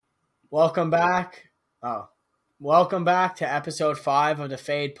Welcome back. Welcome back to episode 5 of the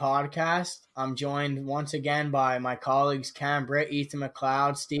Fade podcast. I'm joined once again by my colleagues Cam Britt, Ethan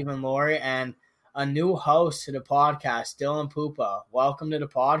McLeod, Stephen Laurie, and a new host to the podcast, Dylan Pupa. Welcome to the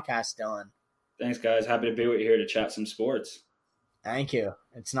podcast, Dylan. Thanks, guys. Happy to be with you here to chat some sports. Thank you.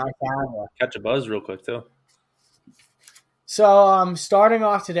 It's nice to have you. Catch a buzz real quick, too. So, starting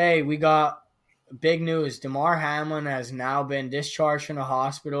off today, we got big news. Damar Hamlin has now been discharged from the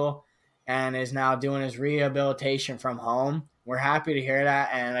hospital and is now doing his rehabilitation from home. We're happy to hear that.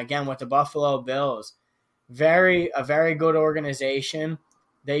 And again, with the Buffalo Bills, a very good organization.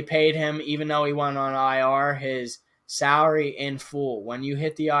 They paid him, even though he went on IR, his salary in full. When you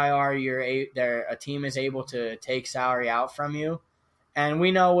hit the IR, a team is able to take salary out from you. And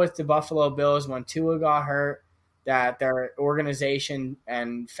we know with the Buffalo Bills, when Tua got hurt, that their organization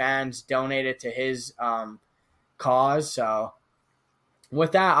and fans donated to his cause. So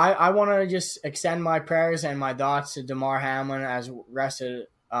with that, I want to just extend my prayers and my thoughts to Damar Hamlin as rest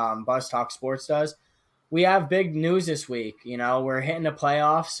of Buzz Talk Sports does. We have big news this week. We're hitting the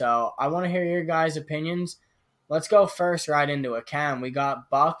playoffs, so I want to hear your guys' opinions. Let's go first right into it. Cam, we got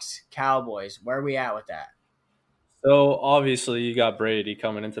Bucks, Cowboys. Where are we at with that? So, obviously, you got Brady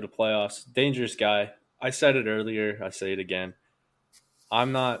coming into the playoffs. Dangerous guy. I said it earlier. I say it again.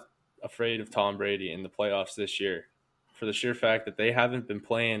 I'm not afraid of Tom Brady in the playoffs this year for the sheer fact that they haven't been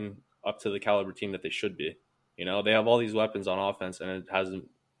playing up to the caliber team that they should be. They have all these weapons on offense, and it hasn't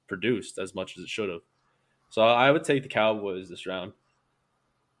produced as much as it should have. So I would take the Cowboys this round.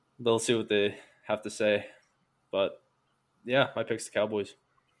 They'll see what they have to say. But, yeah, my pick's the Cowboys.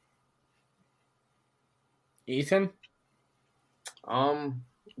 Ethan?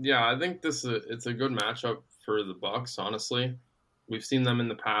 Yeah, I think it's a good matchup for the Bucks, honestly. We've seen them in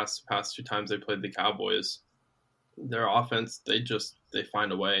the past 2 times they played the Cowboys. Their offense, they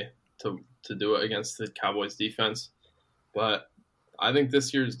find a way to do it against the Cowboys defense. But I think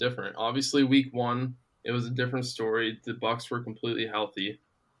this year is different. Obviously, week 1, it was a different story. The Bucks were completely healthy,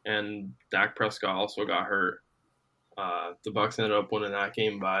 and Dak Prescott also got hurt. The Bucks ended up winning that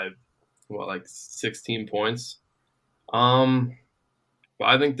game by 16 points. But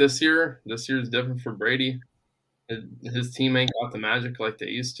I think this year is different for Brady. His team ain't got the magic like they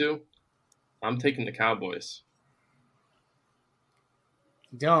used to. I'm taking the Cowboys.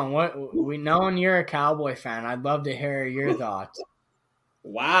 Dylan, we knowing you're a Cowboy fan, I'd love to hear your thoughts.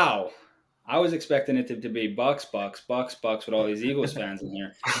 Wow. I was expecting it to be Bucks with all these Eagles fans in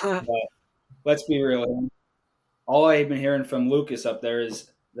here. But let's be real. All I've been hearing from Lucas up there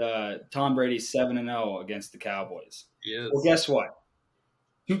is Tom Brady's 7-0 against the Cowboys. Yes. Well, guess what?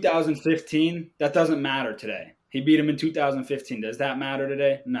 2015, that doesn't matter today. He beat him in 2015. Does that matter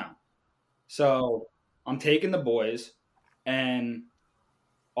today? No. So I'm taking the boys, and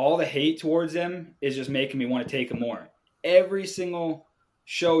all the hate towards them is just making me want to take them more. Every single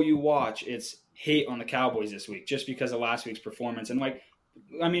show you watch, it's hate on the Cowboys this week just because of last week's performance. And,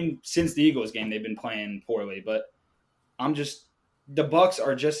 since the Eagles game, they've been playing poorly. But the Bucks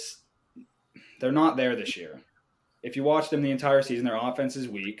are just – they're not there this year. If you watch them the entire season, their offense is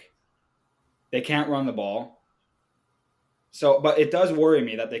weak. They can't run the ball. So, but it does worry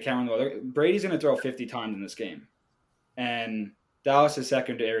me that they can't run the ball. Brady's going to throw 50 times in this game. And Dallas'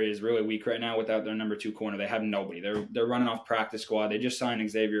 secondary is really weak right now without their number 2 corner. They have nobody. They're running off practice squad. They just signed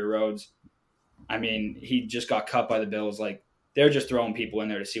Xavier Rhodes. He just got cut by the Bills. They're just throwing people in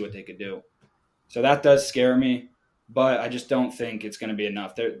there to see what they could do. So that does scare me. But I just don't think it's going to be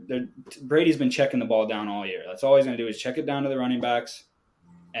enough. Brady's been checking the ball down all year. That's all he's going to do is check it down to the running backs,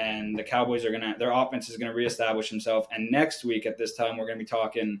 and the Cowboys their offense is going to reestablish himself. And next week at this time, we're going to be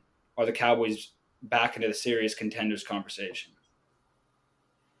talking, are the Cowboys back into the serious contenders conversation?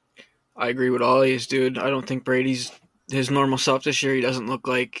 I agree with all these, dude. I don't think Brady's his normal self this year. He doesn't look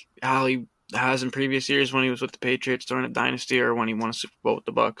like how he has in previous years when he was with the Patriots during a dynasty or when he won a Super Bowl with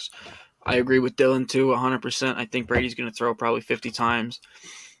the Bucks. I agree with Dylan, too, 100%. I think Brady's going to throw probably 50 times.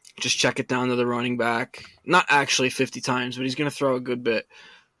 Just check it down to the running back. Not actually 50 times, but he's going to throw a good bit.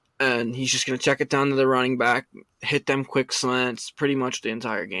 And he's just going to check it down to the running back, hit them quick slants pretty much the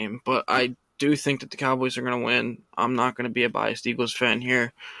entire game. But I do think that the Cowboys are going to win. I'm not going to be a biased Eagles fan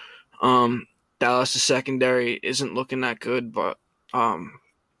here. Dallas' secondary isn't looking that good, but I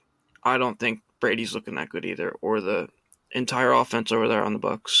don't think Brady's looking that good either, or the entire offense over there on the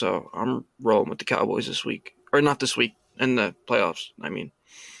Bucks. So I'm rolling with the Cowboys this week, or not this week, in the playoffs.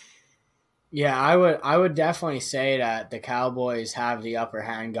 Yeah, I would definitely say that the Cowboys have the upper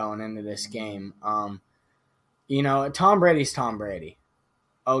hand going into this game. Tom Brady's Tom Brady.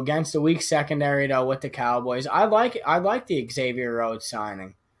 Against the weak secondary though with the Cowboys, I like the Xavier Rhodes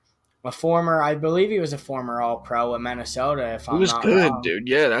signing. I believe he was a former All-Pro at Minnesota, if He I'm was not good, wrong. dude.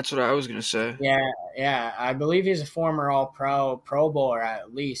 Yeah, that's what I was gonna say. Yeah, I believe he's a former All-Pro, Pro Bowler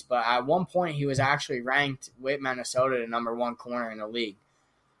at least, but at one point he was actually ranked with Minnesota the number 1 corner in the league.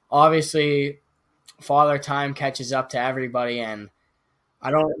 Obviously, Father Time catches up to everybody, and I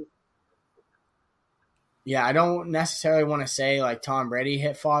don't I don't necessarily want to say like Tom Brady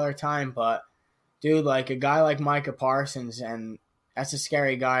hit Father Time, but dude, like a guy like Micah Parsons, and that's a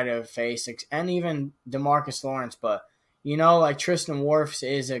scary guy to face, and even DeMarcus Lawrence. But like Tristan Wirfs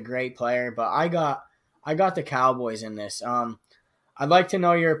is a great player, but I got the Cowboys in this. I'd like to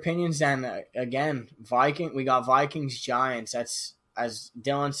know your opinions. Then again, we got Vikings Giants. That's, as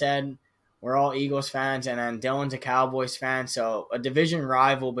Dylan said, we're all Eagles fans, and then Dylan's a Cowboys fan. So a division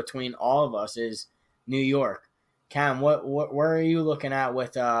rival between all of us is New York. Cam, where are you looking at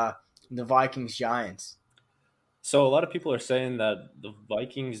with the Vikings Giants? So a lot of people are saying that the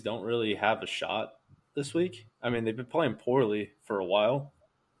Vikings don't really have a shot this week. I mean, they've been playing poorly for a while,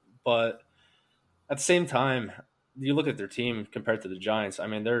 but at the same time, you look at their team compared to the Giants. I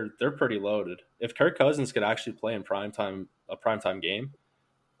mean, they're pretty loaded. If Kirk Cousins could actually play in a primetime game,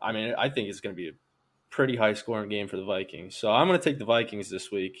 I mean, I think it's going to be a pretty high scoring game for the Vikings. So I'm going to take the Vikings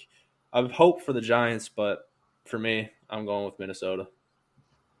this week. I would hope for the Giants, but for me, I'm going with Minnesota.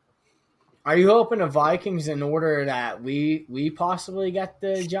 Are you hoping the Vikings in order that we possibly get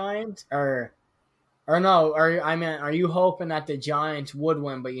the Giants, or no? Are you hoping that the Giants would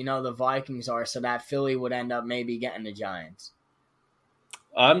win, but the Vikings are, so that Philly would end up maybe getting the Giants?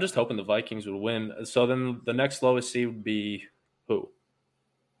 I'm just hoping the Vikings would win. So then the next lowest seed would be who?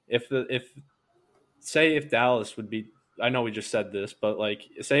 If Dallas would beat, I know we just said this, but like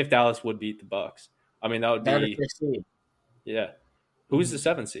say if Dallas would beat the Bucks, I mean that would They're be the 5th seed. Yeah. Who's the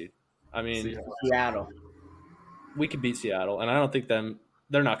 7th seed? I mean, Seattle. We could beat Seattle, and I don't think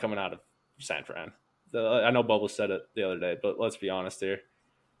they're not coming out of San Fran. I know Bubble said it the other day, but let's be honest here.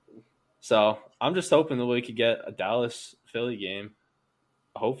 So I'm just hoping that we could get a Dallas Philly game,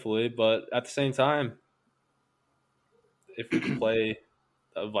 hopefully. But at the same time, if we could play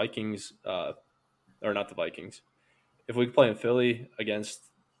Vikings, or not the Vikings, if we could play in Philly against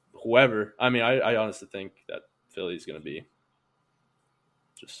whoever, I mean, I honestly think that Philly's going to be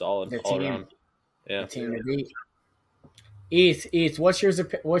just solid all around. Yeah. The team to beat. East, what's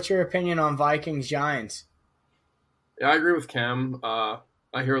your opinion on Vikings Giants? Yeah, I agree with Cam. I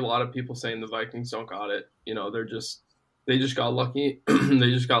hear a lot of people saying the Vikings don't got it. They just got lucky.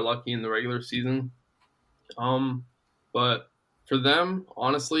 They just got lucky in the regular season. But for them,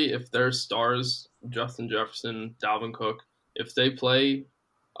 honestly, if their stars, Justin Jefferson, Dalvin Cook, if they play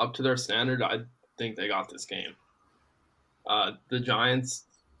up to their standard, I think they got this game. The Giants,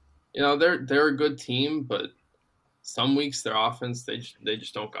 they're a good team, but some weeks their offense, they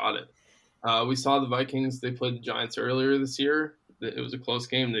just don't got it. We saw the Vikings, they played the Giants earlier this year. It was a close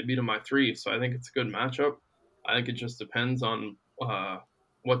game. They beat them by 3, so I think it's a good matchup. I think it just depends on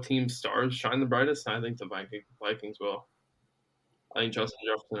what team's stars shine the brightest, and I think the Vikings will. I think Justin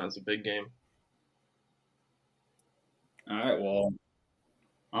Jefferson has a big game. All right, well,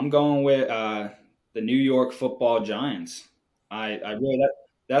 I'm going with the New York Football Giants. I really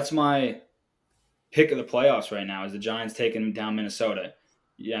that's my pick of the playoffs right now is the Giants taking down Minnesota.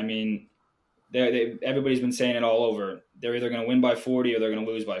 Yeah, I mean, everybody's been saying it all over. They're either going to win by 40 or they're going to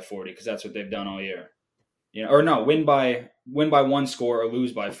lose by 40 because that's what they've done all year. Or no, win by 1 score or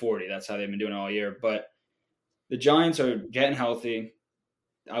lose by 40. That's how they've been doing it all year. But the Giants are getting healthy.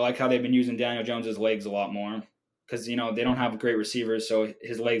 I like how they've been using Daniel Jones's legs a lot more because they don't have great receivers, so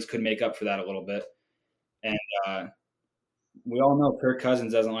his legs could make up for that a little bit. And we all know Kirk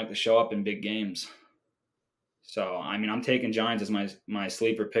Cousins doesn't like to show up in big games. So, I mean, I'm taking Giants as my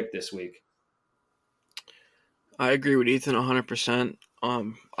sleeper pick this week. I agree with Ethan 100%.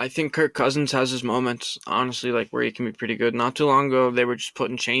 I think Kirk Cousins has his moments, honestly, like where he can be pretty good. Not too long ago, they were just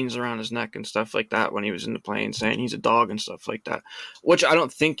putting chains around his neck and stuff like that when he was in the plane, saying he's a dog and stuff like that. Which I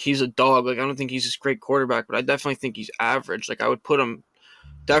don't think he's a dog. Like, I don't think he's this great quarterback, but I definitely think he's average. Like, I would put him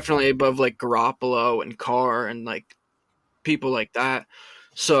definitely above like Garoppolo and Carr and like people like that.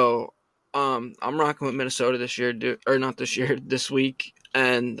 So, I'm rocking with Minnesota this week.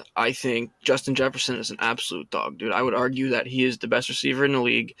 And I think Justin Jefferson is an absolute dog, dude. I would argue that he is the best receiver in the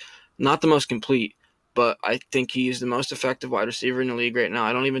league. Not the most complete, but I think he is the most effective wide receiver in the league right now.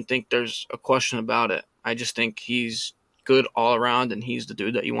 I don't even think there's a question about it. I just think he's good all around, and he's the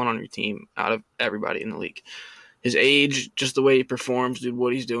dude that you want on your team out of everybody in the league. His age, just the way he performs, dude,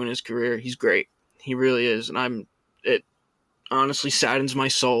 what he's doing in his career, he's great. He really is. And it honestly saddens my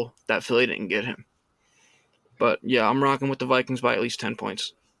soul that Philly didn't get him. But, yeah, I'm rocking with the Vikings by at least 10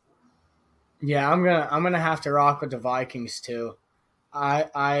 points. Yeah, I'm gonna have to rock with the Vikings too.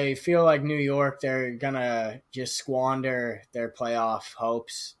 I feel like New York, they're gonna just squander their playoff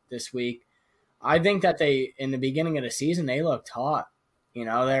hopes this week. I think that they, in the beginning of the season, they looked hot. You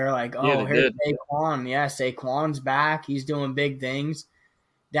know, they were like, Yeah, oh, they here's did. Saquon. Yeah, Saquon's back. He's doing big things.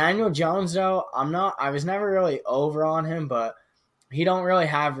 Daniel Jones, though, I was never really over on him, but he don't really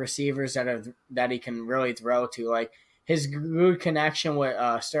have receivers that he can really throw to. Like his good connection with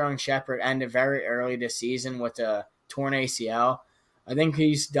Sterling Shepard ended very early this season with a torn ACL. I think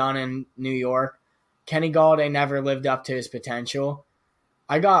he's done in New York. Kenny Galladay never lived up to his potential.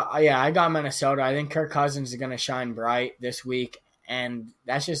 I got Minnesota. I think Kirk Cousins is going to shine bright this week, and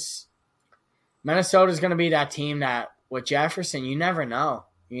that's just Minnesota's going to be that team that with Jefferson, you never know.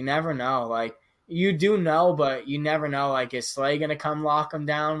 You never know. Like you do know, but you never know. Like is Slay going to come lock him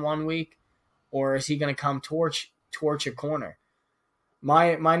down one week, or is he going to come torch a corner?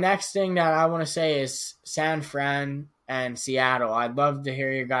 My next thing that I want to say is San Fran and Seattle. I'd love to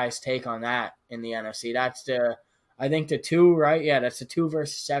hear your guys' take on that in the NFC. I think the two, right? Yeah, that's the 2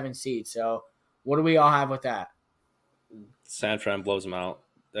 versus 7 seed. So what do we all have with that? San Fran blows them out.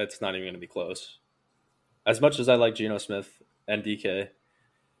 That's not even going to be close. As much as I like Geno Smith and DK,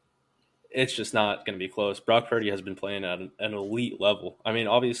 it's just not going to be close. Brock Purdy has been playing at an elite level. I mean,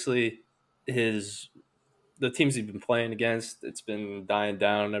 obviously, the teams he's been playing against, it's been dying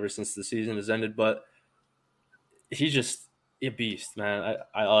down ever since the season has ended. But he's just a beast, man.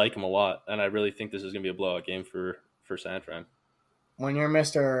 I like him a lot, and I really think this is going to be a blowout game for San Fran. When you're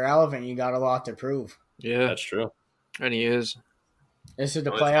Mr. Irrelevant, you got a lot to prove. Yeah, That's true. and he is. This is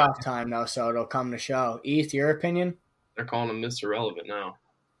the playoff time, though, so it'll come to show. Eth, your opinion? They're calling him Mr. Relevant now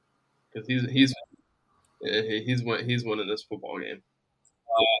because he's winning this football game.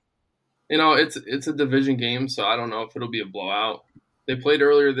 It's a division game, so I don't know if it'll be a blowout. They played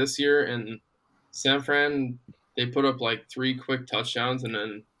earlier this year, and San Fran, they put up like 3 quick touchdowns, and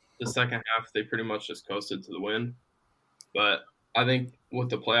then the second half they pretty much just coasted to the win. But I think with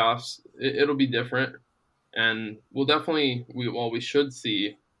the playoffs, it'll be different, and we should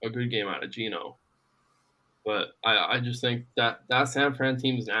see a good game out of Geno. But I just think that San Fran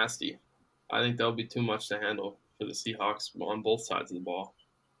team is nasty. I think that'll be too much to handle for the Seahawks on both sides of the ball,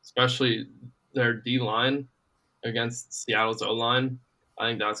 especially their D-line against Seattle's O-line. I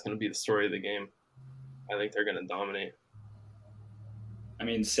think that's going to be the story of the game. I think they're going to dominate. I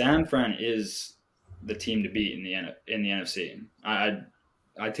mean, San Fran is the team to beat in the NFC.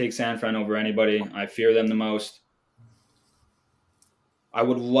 I take San Fran over anybody. I fear them the most. I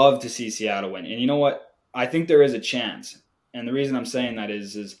would love to see Seattle win. And you know what? I think there is a chance. And the reason I'm saying that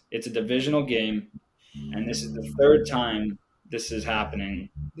is it's a divisional game, and this is the 3rd time this is happening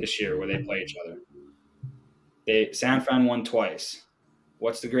this year where they play each other. San Fran won twice.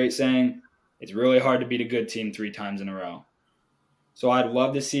 What's the great saying? It's really hard to beat a good team 3 times in a row. So I'd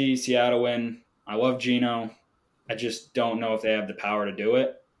love to see Seattle win. I love Geno. I just don't know if they have the power to do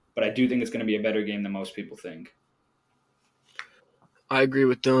it. But I do think it's going to be a better game than most people think. I agree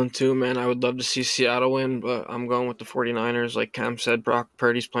with Dylan too, man. I would love to see Seattle win, but I'm going with the 49ers. Like Cam said, Brock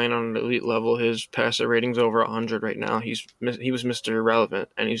Purdy's playing on an elite level. His passer rating's over 100 right now. He was Mr. Irrelevant,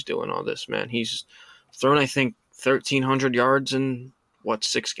 and he's doing all this, man. He's thrown, I think, 1,300 yards in,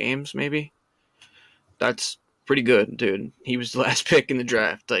 6 games maybe? That's pretty good, dude. He was the last pick in the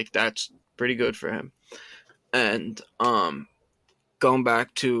draft. Like, that's pretty good for him. And going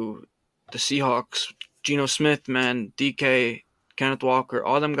back to the Seahawks, Geno Smith, man, DK, Kenneth Walker,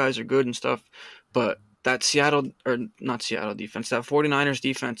 all them guys are good and stuff, but that not Seattle defense, that 49ers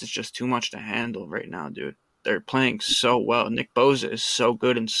defense is just too much to handle right now, dude. They're playing so well. Nick Bosa is so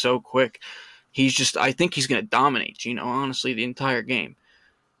good and so quick. I think he's going to dominate Geno, honestly, the entire game.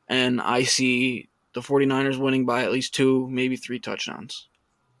 And I see the 49ers winning by at least 2, maybe 3 touchdowns.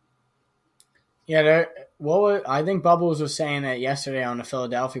 Yeah, I think Bubbles was saying that yesterday on the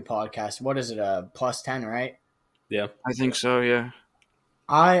Philadelphia podcast. What is it, a +10, right? Yeah, I think so, yeah.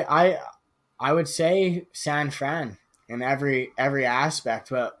 I would say San Fran in every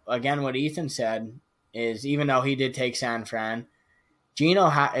aspect, but again, what Ethan said is even though he did take San Fran, Geno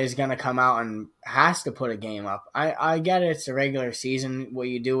is going to come out and has to put a game up. I get it, it's the regular season, what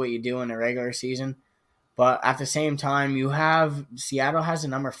you do in the regular season, but at the same time, Seattle has a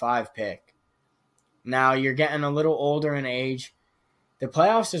number 5 pick. Now you're getting a little older in age. The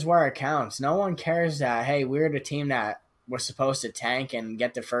playoffs is where it counts. No one cares that, hey, we're the team that was supposed to tank and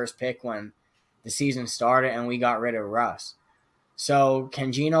get the first pick when the season started and we got rid of Russ. So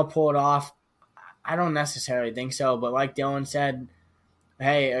can Geno pull it off? I don't necessarily think so, but like Dylan said,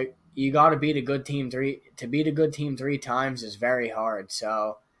 hey, you got to beat a good team 3. To beat a good team 3 times is very hard.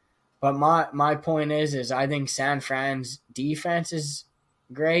 So But my point is I think San Fran's defense is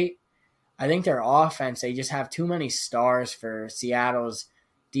great. I think their offense, they just have too many stars for Seattle's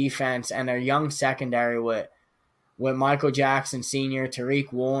defense, and their young secondary with Michael Jackson Sr.,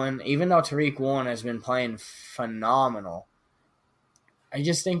 Tariq Woolen. Even though Tariq Woolen has been playing phenomenal, I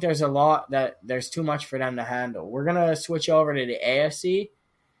just think there's too much for them to handle. We're gonna switch over to the AFC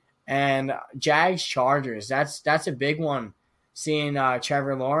and Jags Chargers. That's a big one. Seeing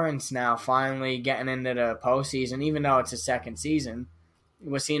Trevor Lawrence now finally getting into the postseason, even though it's his second season.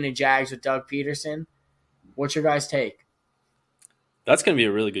 We're seeing the Jags with Doug Peterson. What's your guys' take? That's going to be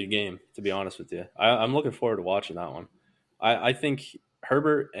a really good game, to be honest with you. I'm looking forward to watching that one. I think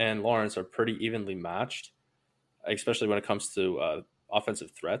Herbert and Lawrence are pretty evenly matched, especially when it comes to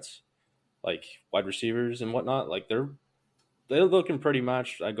offensive threats, like wide receivers and whatnot. Like they're looking pretty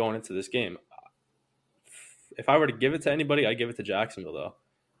matched going into this game. If I were to give it to anybody, I'd give it to Jacksonville, though.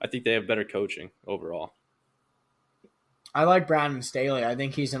 I think they have better coaching overall. I like Brandon Staley. I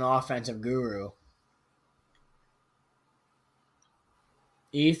think he's an offensive guru.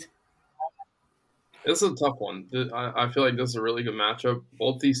 Heath? This is a tough one. I feel like this is a really good matchup.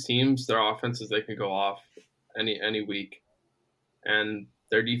 Both these teams, their offenses, they can go off any week. And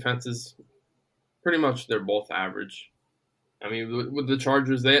their defenses, pretty much they're both average. I mean, with the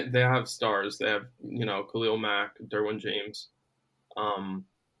Chargers, they have stars. They have, Khalil Mack, Derwin James. I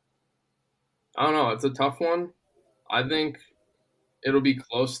don't know. It's a tough one. I think it'll be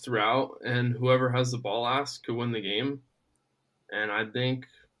close throughout, and whoever has the ball last could win the game. And I think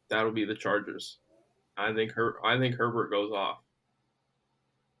that'll be the Chargers. I think Herbert goes off.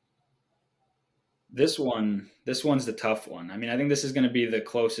 This one's the tough one. I mean, I think this is going to be the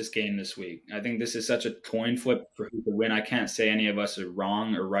closest game this week. I think this is such a coin flip for who to win. I can't say any of us are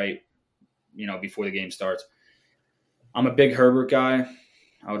wrong or right, before the game starts. I'm a big Herbert guy.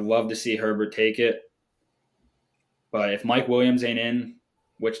 I would love to see Herbert take it. But if Mike Williams ain't in,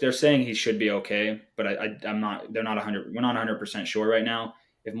 which they're saying he should be okay, but I'm not. We're not 100% sure right now.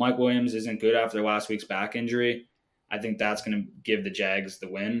 If Mike Williams isn't good after last week's back injury, I think that's going to give the Jags the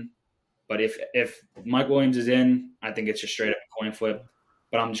win. But if Mike Williams is in, I think it's just straight up a coin flip.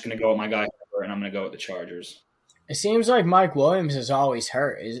 But I'm just going to go with my guy, and I'm going to go with the Chargers. It seems like Mike Williams is always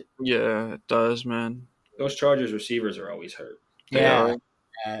hurt. Yeah, it does, man. Those Chargers receivers are always hurt. Yeah.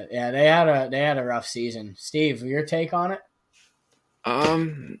 They had a rough season. Steve, your take on it?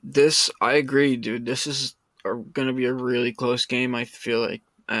 I agree, dude. This is gonna be a really close game, I feel like,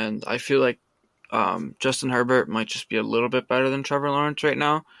 and I feel like Justin Herbert might just be a little bit better than Trevor Lawrence right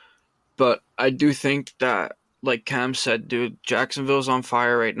now, but I do think that, like Cam said, dude, Jacksonville's on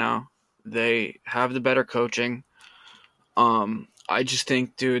fire right now. They have the better coaching. I just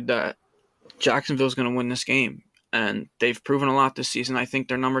think, dude, that Jacksonville's gonna win this game. And they've proven a lot this season. I think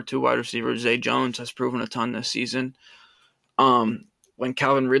their number 2 wide receiver, Zay Jones, has proven a ton this season. When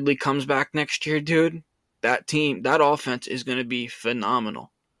Calvin Ridley comes back next year, dude, that offense is going to be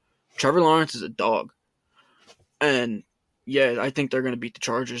phenomenal. Trevor Lawrence is a dog. And, yeah, I think they're going to beat the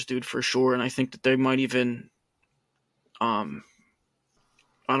Chargers, dude, for sure. And I think that they might even I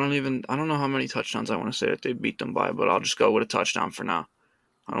don't know how many touchdowns I want to say that they beat them by, but I'll just go with a touchdown for now.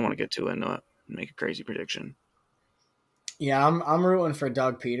 I don't want to get too into it and make a crazy prediction. Yeah, I'm rooting for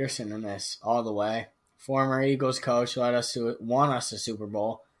Doug Peterson in this all the way. Former Eagles coach won us a Super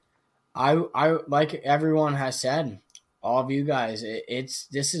Bowl. I like everyone has said, all of you guys,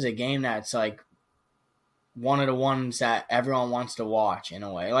 this is a game that's like one of the ones that everyone wants to watch in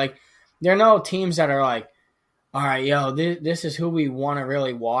a way. Like there are no teams that are like, all right, this is who we want to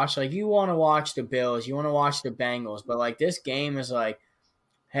really watch. Like you want to watch the Bills, you want to watch the Bengals, but like this game is like,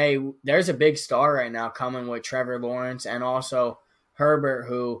 hey, there's a big star right now coming with Trevor Lawrence and also Herbert,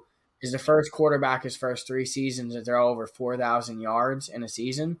 who is the first quarterback his first 3 seasons to throw over 4,000 yards in a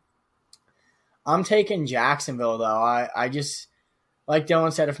season. I'm taking Jacksonville, though. I just, like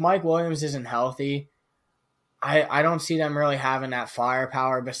Dylan said, if Mike Williams isn't healthy, I don't see them really having that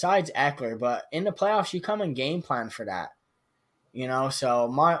firepower besides Eckler. But in the playoffs, you come and game plan for that. So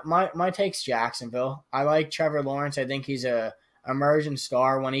my take's Jacksonville. I like Trevor Lawrence. I think he's a emerging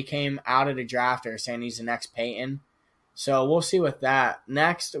star. When he came out of the draft, they're saying he's the next Peyton. So we'll see with that.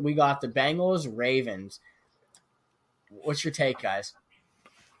 Next, we got the Bengals-Ravens. What's your take, guys?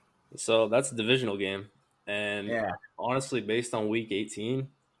 So that's a divisional game. And honestly, based on week 18,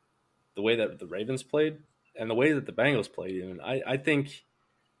 the way that the Ravens played and the way that the Bengals played, even, I think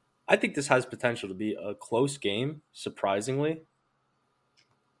this has potential to be a close game, surprisingly.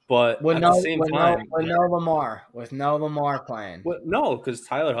 But at the same time, with no Lamar playing. No, because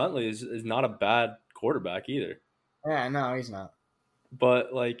Tyler Huntley is not a bad quarterback either. Yeah, no, he's not.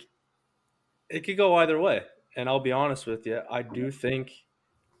 But like It could go either way. And I'll be honest with you, I do think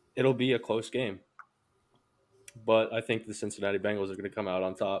it'll be a close game. But I think the Cincinnati Bengals are going to come out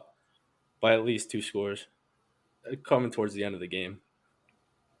on top by at least 2 scores coming towards the end of the game.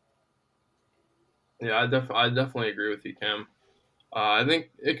 Yeah, I definitely agree with you, Cam. I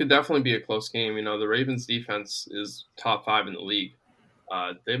think it could definitely be a close game. You know, the Ravens' defense is top 5 in the league.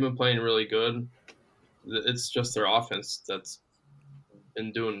 They've been playing really good. It's just their offense that's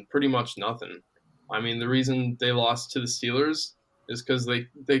been doing pretty much nothing. I mean, the reason they lost to the Steelers is because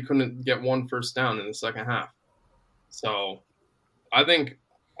they couldn't get one first down in the second half. So I think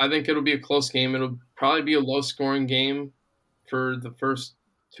it'll be a close game. It'll probably be a low scoring game for the first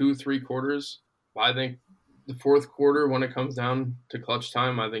 2-3 quarters. But I think the fourth quarter, when it comes down to clutch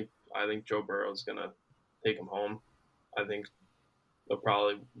time, I think Joe Burrow's gonna take him home. I think they'll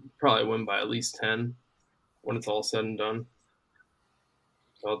probably win by at least 10 when it's all said and done.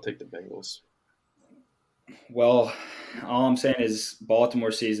 So I'll take the Bengals. Well, all I'm saying is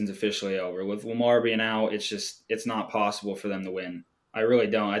Baltimore season's officially over. With Lamar being out, it's not possible for them to win. I really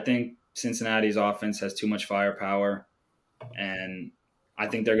don't. I think Cincinnati's offense has too much firepower, and I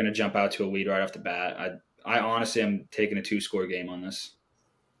think they're going to jump out to a lead right off the bat. I honestly am taking a 2-score game on this.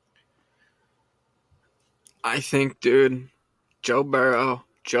 I think, dude, Joe Burrow.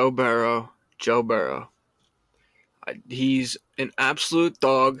 He's an absolute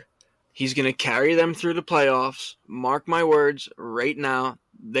dog. He's going to carry them through the playoffs. Mark my words, right now,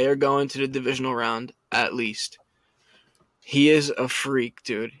 they're going to the divisional round, at least. He is a freak,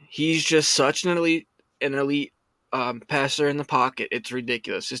 dude. He's just such an elite passer in the pocket. It's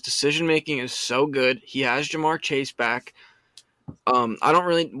ridiculous. His decision-making is so good. He has Jamar Chase back. I don't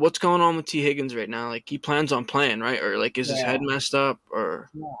really – what's going on with T. Higgins right now? Like, he plans on playing, right? Or, like, is his head messed up? Or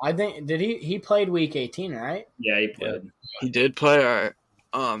I think – did he played Week 18, right? Yeah, he played. He did play, all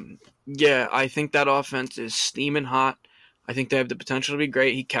right. Yeah, I think that offense is steaming hot. I think they have the potential to be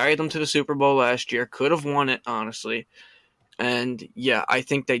great. He carried them to the Super Bowl last year. Could have won it, honestly. And, yeah, I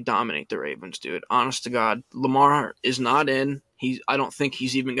think they dominate the Ravens, dude. Honest to God. Lamar is not in. I don't think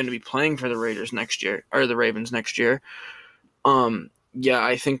he's even going to be playing for the Raiders next year, or the Ravens next year. Yeah,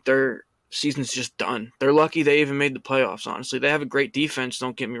 I think their season's just done. They're lucky they even made the playoffs, honestly. They have a great defense,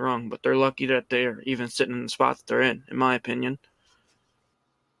 don't get me wrong, but they're lucky that they're even sitting in the spot that they're in my opinion.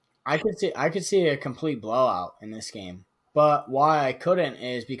 I could see a complete blowout in this game. But why I couldn't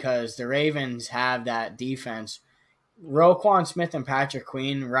is because the Ravens have that defense. Roquan Smith and Patrick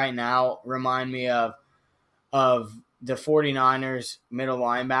Queen right now remind me of the 49ers middle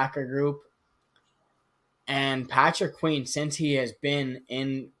linebacker group. And Patrick Queen, since he has been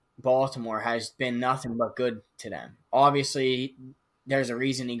in Baltimore, has been nothing but good to them. Obviously, there's a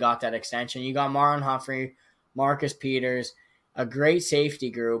reason he got that extension. You got Marlon Humphrey, Marcus Peters, a great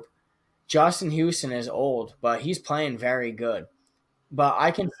safety group. Justin Houston is old, but he's playing very good. But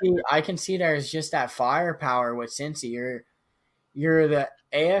I can see there's just that firepower with Cincy. You're the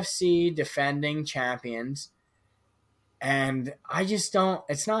AFC defending champions, and I just don't.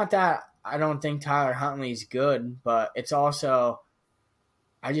 It's not that I don't think Tyler Huntley's good, but it's also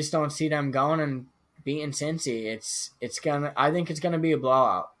I just don't see them going and beating Cincy. I think it's gonna be a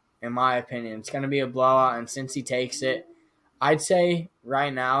blowout, in my opinion. It's gonna be a blowout, and Cincy takes it. I'd say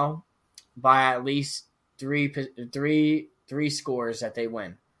right now by at least three scores that they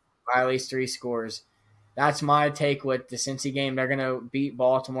win. By at least 3 scores. That's my take with the Cincy game. They're gonna beat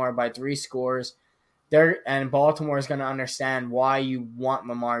Baltimore by 3 scores. And Baltimore is gonna understand why you want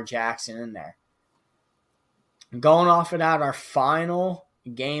Lamar Jackson in there. Going off of that, our final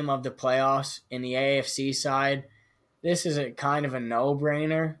game of the playoffs in the AFC side, this is a kind of a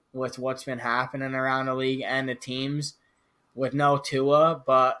no-brainer with what's been happening around the league and the teams with no Tua,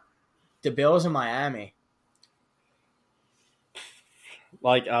 but the Bills in Miami.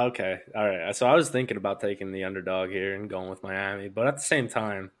 Like, okay, all right. So I was thinking about taking the underdog here and going with Miami, but at the same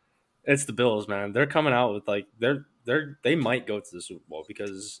time, it's the Bills, man. They're coming out with like they might go to the Super Bowl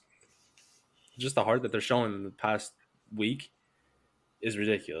because just the heart that they're showing in the past week is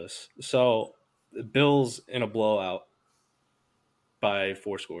ridiculous. So the Bills in a blowout by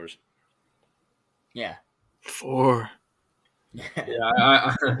 4 scores. Yeah. 4. Yeah,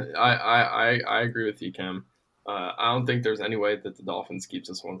 I agree with you, Cam. I don't think there's any way that the Dolphins keeps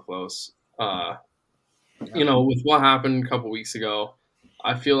this one close. You know, with what happened a couple weeks ago,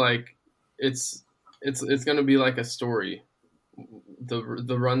 I feel like it's going to be like a story. The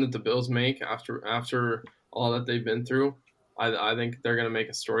run that the Bills make after all that they've been through, I think they're going to make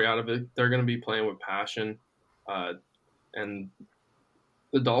a story out of it. They're going to be playing with passion, and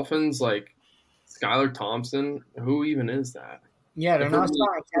the Dolphins, like Skylar Thompson, who even is that? Yeah, they're If we're not being,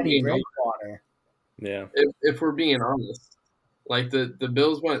 starting if we're Teddy being honest, Bridgewater. Yeah. if we're being honest, like the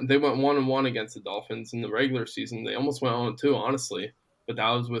Bills went 1-1 against the Dolphins in the regular season. They almost went 0-2, honestly, but that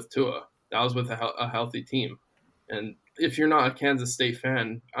was with Tua. That was with a healthy team. And if you're not a Kansas State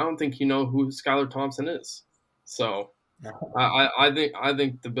fan, I don't think you know who Skylar Thompson is. So No. I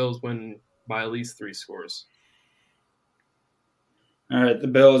think the Bills win by at least 3 scores. All right, the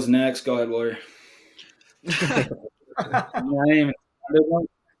Bills next. Go ahead, Warrior.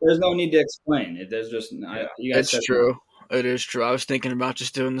 There's no need to explain it. There's just you guys It's said true. It is true. I was thinking about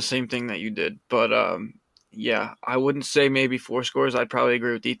just doing the same thing that you did, but yeah, I wouldn't say maybe 4 scores. I'd probably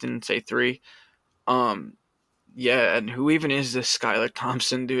agree with Ethan and say 3. Yeah, and who even is this Skylar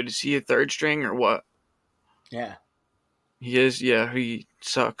Thompson dude? Is he a third string or what? Yeah. He is. Yeah, he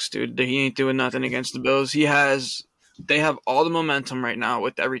sucks, dude. He ain't doing nothing against the Bills. They have all the momentum right now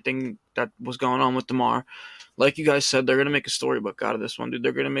with everything that was going on with DeMar. Like you guys said, they're going to make a storybook out of this one, dude.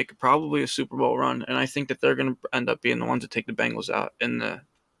 They're going to make probably a Super Bowl run, and I think that they're going to end up being the ones to take the Bengals out in the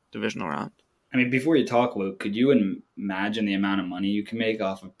divisional round. I mean, before you talk, Luke, could you imagine the amount of money you can make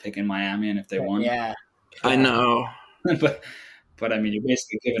off of picking Miami and if they won? Yeah. I know. but I mean, you're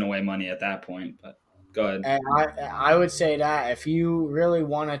basically giving away money at that point. But go ahead. And I would say that if you really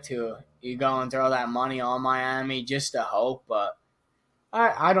wanted to, you go and throw that money on Miami just to hope, but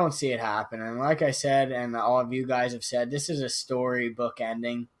I don't see it happening. Like I said, and all of you guys have said, this is a storybook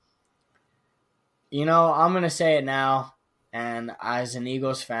ending. You know, I'm going to say it now, and as an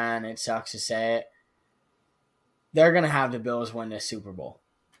Eagles fan, it sucks to say it. They're going to have the Bills win this Super Bowl.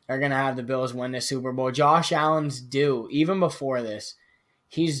 They're going to have the Bills win this Super Bowl. Josh Allen's due, even before this,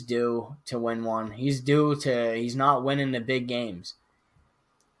 he's due to win one. He's not winning the big games.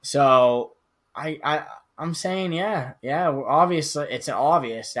 So I'm saying, yeah, obviously it's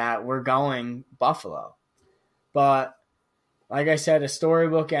obvious that we're going Buffalo. But like I said, a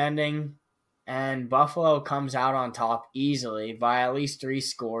storybook ending, and Buffalo comes out on top easily by at least 3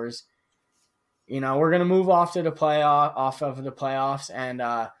 scores. You know, we're gonna move off of the playoffs,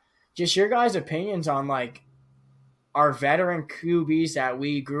 and just your guys' opinions on like our veteran QBs that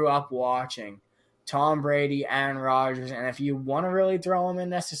we grew up watching, Tom Brady, Aaron Rodgers, and if you want to really throw them in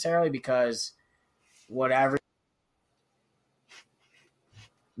necessarily because whatever,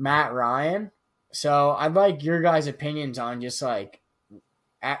 Matt Ryan. So I'd like your guys' opinions on just like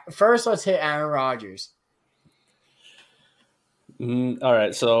first. Let's hit Aaron Rodgers. All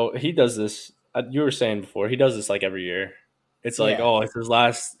right, so he does this. You were saying before he does this like every year. It's like, Yeah. oh, it's his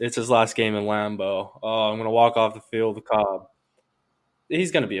last game in Lambeau. Oh, I'm gonna walk off the field with Cobb.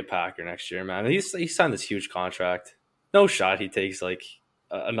 He's gonna be a Packer next year, man. He signed this huge contract. No shot he takes like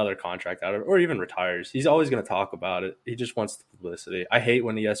another contract out of it or even retires. He's always gonna talk about it. He just wants the publicity. I hate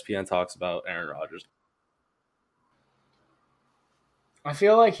when ESPN talks about Aaron Rodgers. I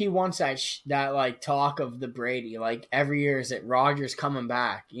feel like he wants that like talk of the Brady. Like every year, is it Rodgers coming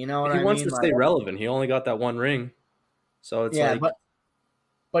back? You know what I mean? He wants to like, stay relevant. He only got that one ring, so it's like.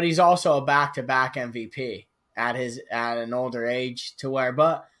 But he's also a back-to-back MVP at an older age to where.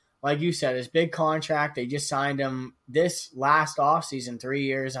 But like you said, his big contract. They just signed him this last offseason, 3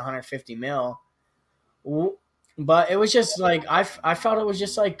 years, $150 million. But it was just like I felt it was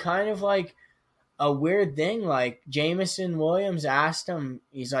just like kind of like a weird thing. Like Jameson Williams asked him,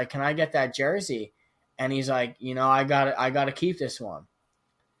 he's like, "Can I get that jersey?" And he's like, "You know, I got to keep this one."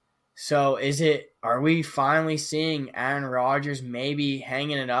 So are we finally seeing Aaron Rodgers maybe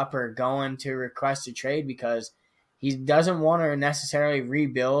hanging it up or going to request a trade because he doesn't want to necessarily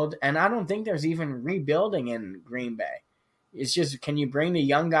rebuild? And I don't think there's even rebuilding in Green Bay. It's just, can you bring the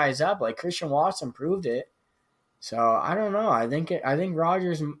young guys up? Like Christian Watson proved it. So I don't know. I think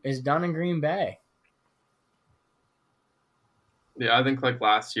Rodgers is done in Green Bay. Yeah, I think like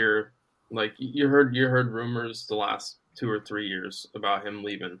last year, like you heard rumors the last 2 or 3 years about him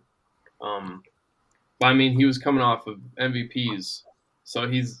leaving. But I mean, he was coming off of MVPs, so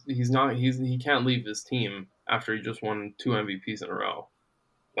he can't leave this team after he just won 2 MVPs in a row.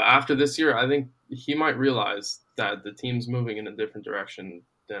 But after this year, I think he might realize that the team's moving in a different direction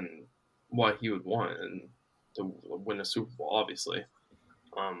than what he would want and to win a Super Bowl, obviously.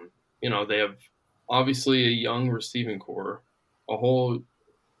 You know, they have obviously a young receiving core.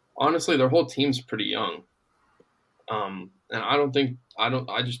 Honestly, their whole team's pretty young. And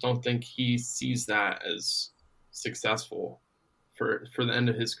I just don't think he sees that as successful for the end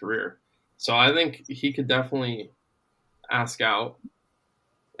of his career. So I think he could definitely ask out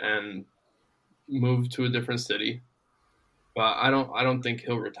and move to a different city. But I don't think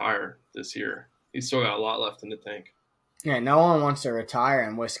he'll retire this year. He's still got a lot left in the tank. Yeah, no one wants to retire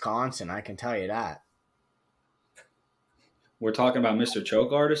in Wisconsin. I can tell you that. We're talking about Mr.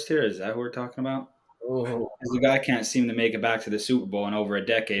 Choke Artist here. Is that who we're talking about? Ooh. Because the guy can't seem to make it back to the Super Bowl in over a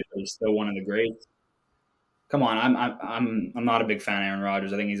decade, but he's still one of the greats. Come on, I'm not a big fan of Aaron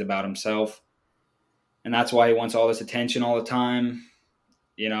Rodgers. I think he's about himself, and that's why he wants all this attention all the time.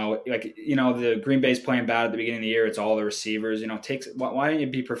 The Green Bay's playing bad at the beginning of the year. It's all the receivers. Why don't you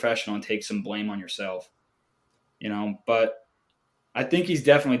be professional and take some blame on yourself? But I think he's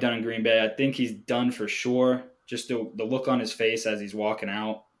definitely done in Green Bay. I think he's done for sure. Just the look on his face as he's walking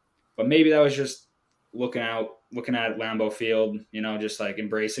out. But maybe that was just looking at Lambeau Field, just like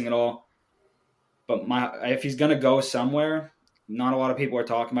embracing it all. But if he's going to go somewhere, not a lot of people are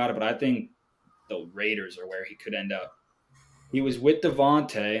talking about it, but I think the Raiders are where he could end up. He was with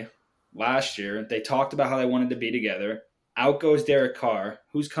Devontae last year. They talked about how they wanted to be together. Out goes Derrek Carr.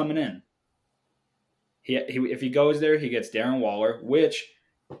 Who's coming in? If he goes there, he gets Darren Waller, which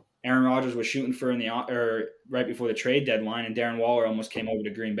Aaron Rodgers was shooting for right before the trade deadline, and Darren Waller almost came over to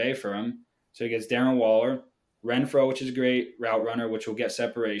Green Bay for him. So he gets Darren Waller, Renfro, which is a great route runner, which will get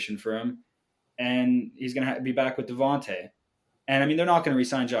separation for him, and he's going to be back with Devontae. And, I mean, they're not going to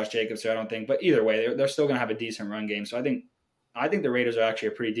re-sign Josh Jacobs here, I don't think. But either way, they're still going to have a decent run game. So I think the Raiders are actually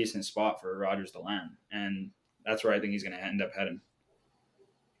a pretty decent spot for Rodgers to land. And that's where I think he's going to end up heading.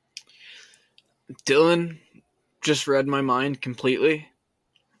 Dylan just read my mind completely.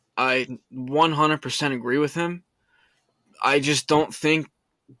 I 100% agree with him. I just don't think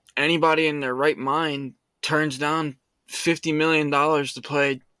anybody in their right mind turns down $50 million to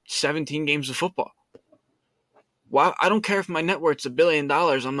play 17 games of football. Wow, I don't care if my net worth's $1 billion.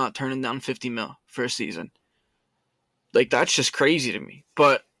 I'm not turning down $50 million for a season. Like, that's just crazy to me.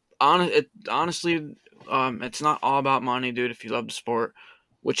 But honestly, it's not all about money, dude. If you love the sport,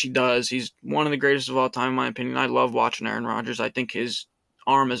 which he does, he's one of the greatest of all time, in my opinion. I love watching Aaron Rodgers. I think his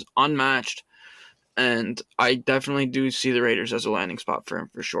arm is unmatched, and I definitely do see the Raiders as a landing spot for him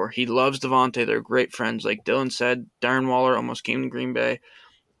for sure. He loves Devontae. They're great friends. Like Dylan said, Darren Waller almost came to Green Bay.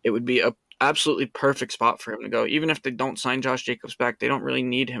 It would be a absolutely perfect spot for him to go. Even if they don't sign Josh Jacobs back, they don't really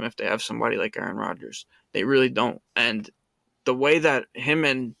need him if they have somebody like Aaron Rodgers. They really don't. And the way that him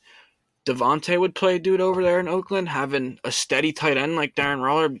and Devontae would play, dude, over there in Oakland, having a steady tight end like Darren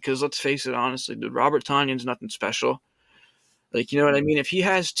Waller, because let's face it, honestly, dude, Robert Tonyan's nothing special. Like, you know what I mean? If he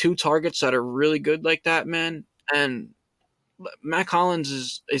has two targets that are really good like that, man, and Matt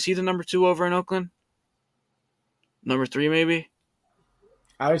Collins is he the number 2 over in Oakland? Number 3, maybe?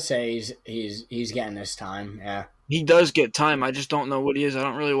 I would say he's getting his time, yeah. He does get time. I just don't know what he is. I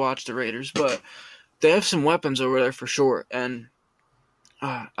don't really watch the Raiders, but they have some weapons over there for sure. And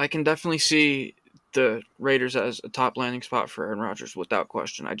I can definitely see the Raiders as a top landing spot for Aaron Rodgers without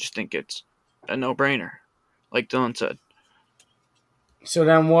question. I just think it's a no-brainer, like Dylan said. So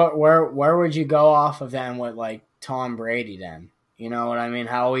then where would you go off of then with, like, Tom Brady then? You know what I mean?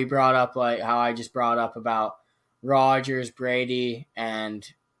 How I just brought up about Rodgers, Brady, and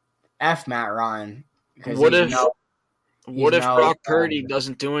Matt Ryan. What if Brock Purdy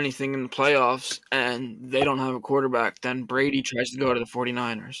doesn't do anything in the playoffs and they don't have a quarterback? Then Brady tries to go to the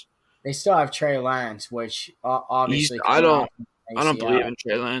 49ers. They still have Trey Lance, which obviously I don't believe in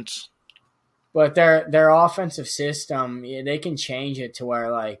Trey Lance. But their offensive system, they can change it to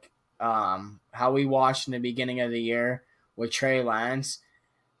where, like, how we watched in the beginning of the year with Trey Lance.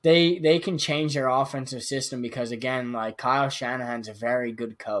 They can change their offensive system because, again, like, Kyle Shanahan's a very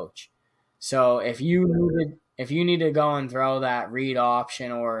good coach. So if you need to go and throw that read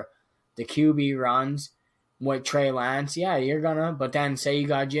option or the QB runs with Trey Lance, yeah, you're gonna. But then say you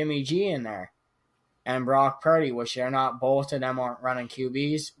got Jimmy G in there and Brock Purdy, which both of them aren't running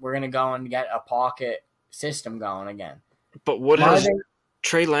QBs. We're gonna go and get a pocket system going again. But what has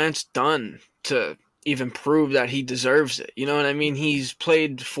Trey Lance done to even prove that he deserves it? You know what I mean? He's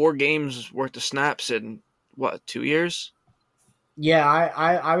played 4 games worth of snaps in, 2 years? Yeah,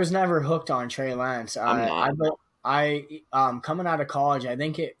 I was never hooked on Trey Lance. I'm not. I coming out of college, I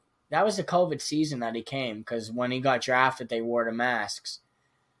think that was the COVID season that he came, because when he got drafted, they wore the masks.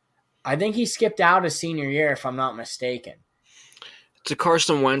 I think he skipped out his senior year, if I'm not mistaken. It's a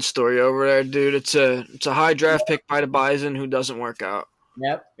Carson Wentz story over there, dude. It's a high draft pick by the Bison who doesn't work out.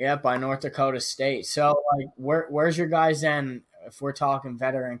 Yep, by North Dakota State. So, like, where's your guys then? If we're talking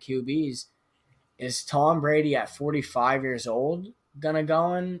veteran QBs, is Tom Brady at 45 years old gonna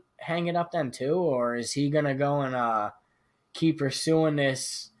go and hang it up then too, or is he gonna go and keep pursuing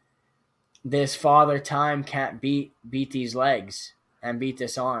this father time can't beat these legs and beat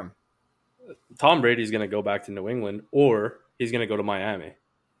this arm? Tom Brady's going to go back to New England, or he's going to go to Miami.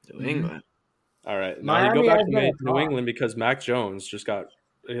 New England. All right. Now Miami you go back has to been a New top. England because Mac Jones just got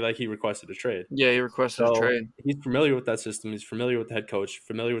like he requested a trade. Yeah, he requested a trade. He's familiar with that system. He's familiar with the head coach,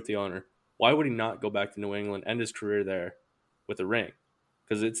 familiar with the owner. Why would he not go back to New England, end his career there with a ring?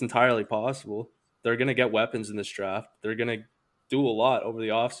 Because it's entirely possible. They're going to get weapons in this draft. They're going to do a lot over the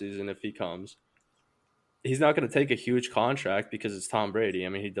offseason if he comes. He's not going to take a huge contract because it's Tom Brady. I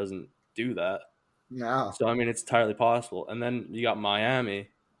mean, he doesn't do that. No. So, I mean, it's entirely possible. And then you got Miami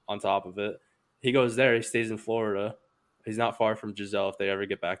on top of it. He goes there. He stays in Florida. He's not far from Giselle if they ever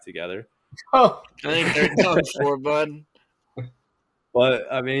get back together. Oh, I think they're done for, bud.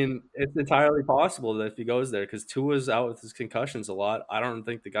 But, I mean, it's entirely possible that if he goes there, because Tua's out with his concussions a lot, I don't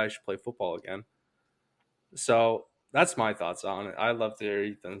think the guy should play football again. So that's my thoughts on it. I'd love to hear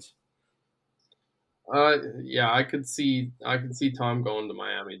Ethan's. Yeah, I could see Tom going to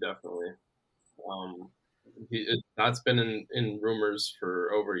Miami definitely. That's been in rumors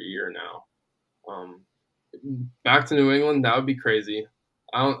for over a year now. Back to New England, that would be crazy.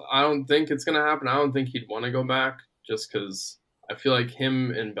 I don't think it's gonna happen. I don't think he'd want to go back just because I feel like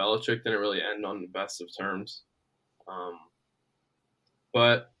him and Belichick didn't really end on the best of terms.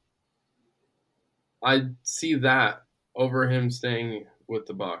 But I see that over him staying with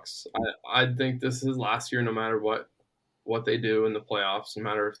the Bucs. I think this is his last year, no matter what they do in the playoffs, no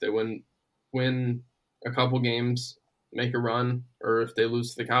matter if they win a couple games, make a run, or if they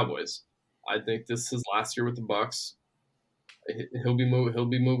lose to the Cowboys. I think this is his last year with the Bucs. He'll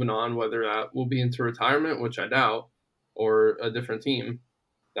be moving on, whether that will be into retirement, which I doubt, or a different team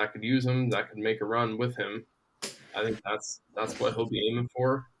that could use him, that could make a run with him. I think that's what he'll be aiming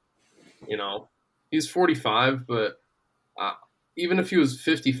for. You know, he's 45, but even if he was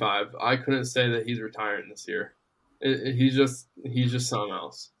 55, I couldn't say that he's retiring this year. He's just something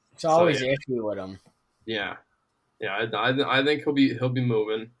else. It's always iffy with him. Yeah. I think he'll be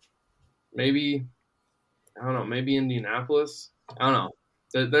moving. Maybe, I don't know. Maybe Indianapolis. I don't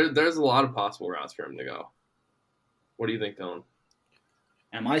know. There's a lot of possible routes for him to go. What do you think, Dylan?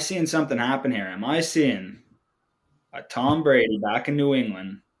 Am I seeing something happen here? Am I seeing a Tom Brady back in New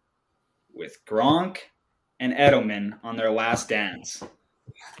England with Gronk and Edelman on their last dance?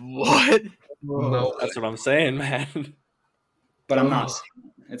 What? No, That's what I'm saying, man. But I'm not.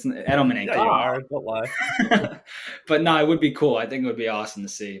 It's Edelman ain't. Yeah, you are. Don't lie. But no, it would be cool. I think it would be awesome to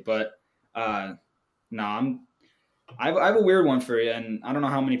see. But no, I have a weird one for you, and I don't know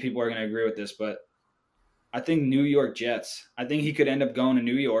how many people are going to agree with this, but I think New York Jets. I think he could end up going to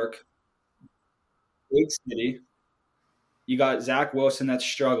New York, big city. You got Zach Wilson that's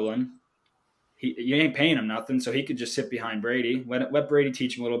struggling. You ain't paying him nothing, so he could just sit behind Brady. Let Brady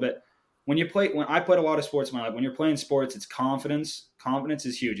teach him a little bit. When I played a lot of sports in my life, when you're playing sports, it's confidence. Confidence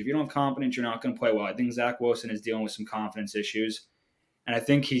is huge. If you don't have confidence, you're not going to play well. I think Zach Wilson is dealing with some confidence issues, and I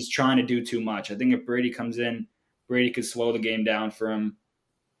think he's trying to do too much. I think if Brady comes in, Brady could slow the game down for him,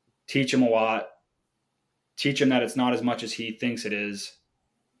 teach him a lot, teach him that it's not as much as he thinks it is.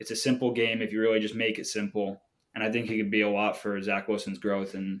 It's a simple game if you really just make it simple, and I think he could be a lot for Zach Wilson's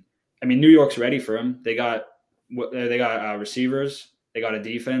growth. And I mean, New York's ready for him. They got receivers. They got a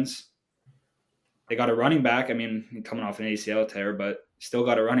defense. They got a running back. I mean, coming off an ACL tear, but still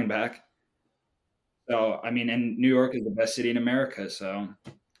got a running back. So, I mean, and New York is the best city in America. So,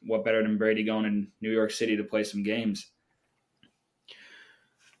 what better than Brady going in New York City to play some games?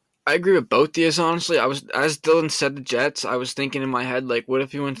 I agree with both these, honestly. As Dylan said, the Jets, I was thinking in my head, like, what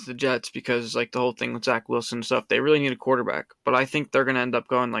if he went to the Jets? Because, like, the whole thing with Zach Wilson and stuff, they really need a quarterback. But I think they're going to end up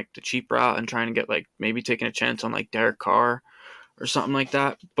going, like, the cheap route and trying to get, like, maybe taking a chance on, like, Derrek Carr or something like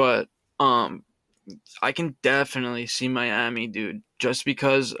that. But I can definitely see Miami, dude, just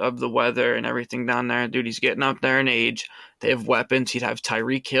because of the weather and everything down there. Dude, he's getting up there in age. They have weapons. He'd have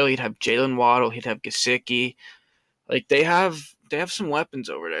Tyreek Hill. He'd have Jalen Waddle. He'd have Gesicki. Like, they have some weapons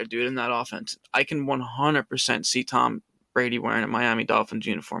over there, dude, in that offense. I can 100% see Tom Brady wearing a Miami Dolphins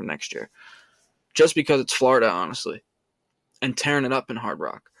uniform next year. Just because it's Florida, honestly. And tearing it up in Hard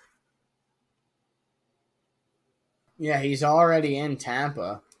Rock. Yeah, he's already in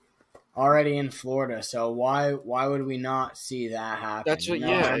Tampa, already in Florida. So why would we not see that happen? That's what,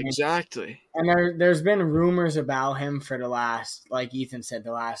 I mean? Exactly. And there's been rumors about him for the last, like Ethan said,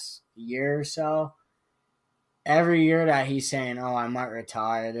 the last year or so. Every year that he's saying, "Oh, I might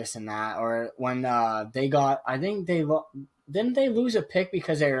retire," this and that, or when they got, I think didn't they lose a pick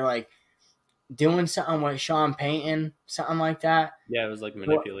because they were like doing something with Sean Payton, something like that. Yeah, it was like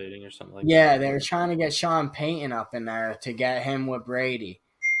manipulating or something like that. Yeah, they were trying to get Sean Payton up in there to get him with Brady.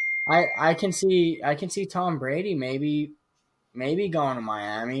 I can see Tom Brady maybe going to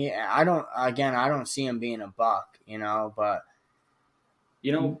Miami. I don't see him being a Buck, but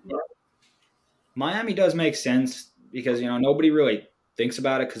Miami does make sense because nobody really thinks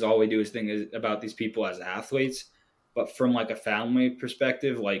about it because all we do is think about these people as athletes. But from like a family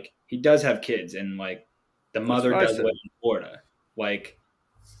perspective, like he does have kids, and like the mother does live in Florida. Like,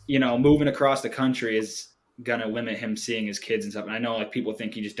 moving across the country is gonna limit him seeing his kids and stuff. And I know like people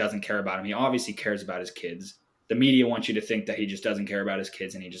think he just doesn't care about them. He obviously cares about his kids. The media wants you to think that he just doesn't care about his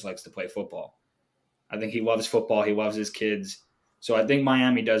kids and he just likes to play football. I think he loves football. He loves his kids. So I think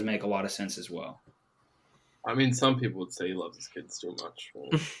Miami does make a lot of sense as well. I mean, some people would say he loves his kids too much.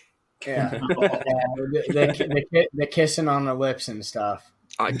 Yeah. The kissing on the lips and stuff.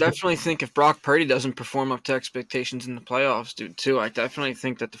 I definitely think if Brock Purdy doesn't perform up to expectations in the playoffs, dude, too, I definitely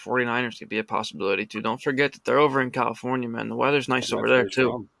think that the 49ers could be a possibility, too. Don't forget that they're over in California, man. The weather's nice over there,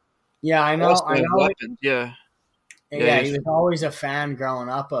 too. Yeah, I know. Weapons. Yeah, he was always a fan growing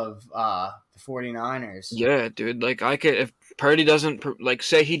up of the 49ers. Yeah, dude. Like, if Purdy doesn't,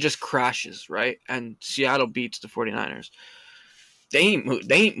 say he just crashes, right, and Seattle beats the 49ers, they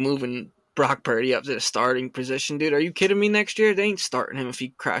ain't moving Brock Purdy up to the starting position, dude. Are you kidding me? Next year, they ain't starting him if he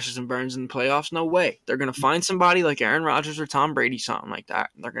crashes and burns in the playoffs. No way. They're going to find somebody like Aaron Rodgers or Tom Brady, something like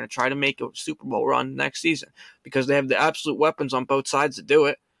that. And they're going to try to make a Super Bowl run next season because they have the absolute weapons on both sides to do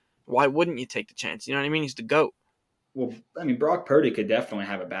it. Why wouldn't you take the chance? You know what I mean? He's the GOAT. Well, I mean, Brock Purdy could definitely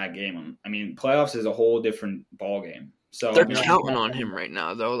have a bad game. I mean, playoffs is a whole different ball game. So they're counting on him right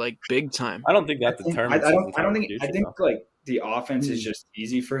now, though, like big time. I don't think that determines. I think like the offense is just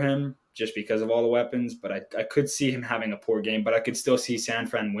easy for him just because of all the weapons. But I could see him having a poor game, but I could still see San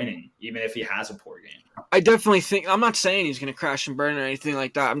Fran winning, even if he has a poor game. I definitely think. I'm not saying he's going to crash and burn or anything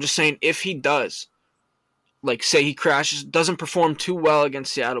like that. I'm just saying if he does, like say he crashes, doesn't perform too well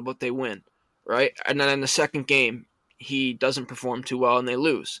against Seattle, but they win, right? And then in the second game, he doesn't perform too well and they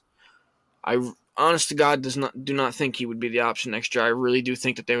lose. I honest to God do not think he would be the option next year. I really do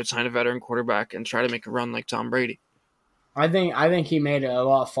think that they would sign a veteran quarterback and try to make a run like Tom Brady. I think he made it a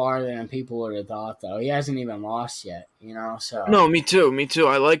lot farther than people would have thought, though. He hasn't even lost yet, So no, me too.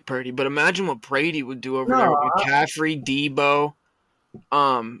 I like Purdy, but imagine what Brady would do over there with McCaffrey, Debo,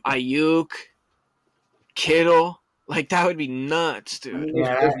 Ayuk, Kittle. Like that would be nuts, dude.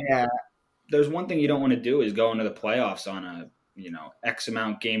 Yeah. There's one thing you don't want to do is go into the playoffs on a X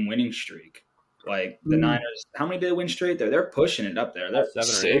amount game winning streak. Like the Niners, how many did they win straight? They're pushing it up there. They're 7 or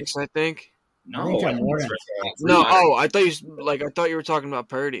 6, I think. No, I thought you were talking about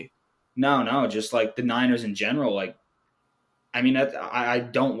Purdy. No, just like the Niners in general. Like, I mean, I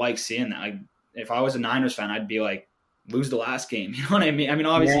don't like seeing that. If I was a Niners fan, I'd be like, lose the last game. You know what I mean? I mean,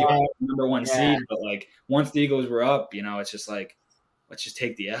 obviously, number one seed, but like once the Eagles were up, it's just like, let's just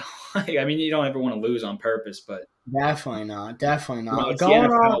take the L. I mean, you don't ever want to lose on purpose, but definitely not. It's the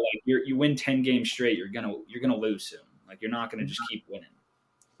NFL, like you win 10 games straight, you're gonna lose soon. Like you're not gonna just keep winning.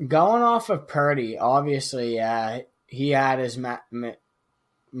 Going off of Purdy, obviously, he had his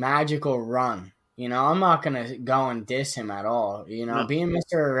magical run. I'm not going to go and diss him at all. Being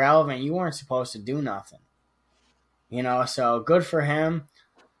Mr. Irrelevant, you weren't supposed to do nothing. So good for him.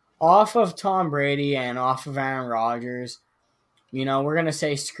 Off of Tom Brady and off of Aaron Rodgers, we're going to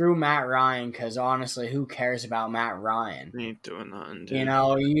say screw Matt Ryan because, honestly, who cares about Matt Ryan? He ain't doing nothing,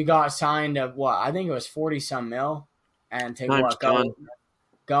 dude. You got signed of what? I think it was 40-some mil. And take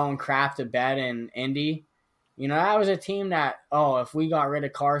go and craft a bet in Indy. That was a team that, if we got rid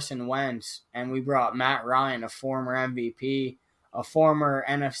of Carson Wentz and we brought Matt Ryan, a former MVP, a former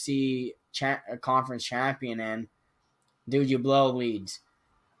NFC conference champion in, dude, you blow leads.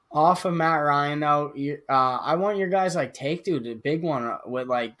 Off of Matt Ryan, though, I want your guys like take, dude, the big one with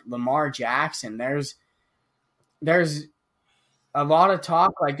like Lamar Jackson. There's a lot of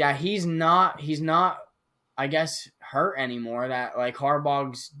talk like that. He's not, I guess, hurt anymore. That like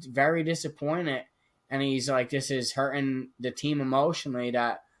Harbaugh's very disappointed, and he's like, this is hurting the team emotionally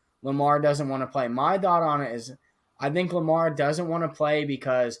that Lamar doesn't want to play. My thought on it is, I think Lamar doesn't want to play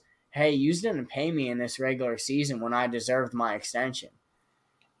because, hey, you didn't pay me in this regular season when I deserved my extension,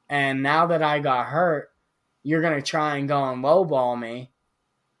 and now that I got hurt, you're gonna try and go and lowball me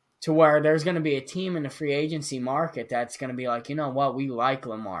to where there's gonna be a team in the free agency market that's gonna be like, you know what, we like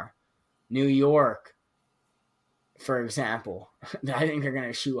Lamar, New York, for example. I think they're going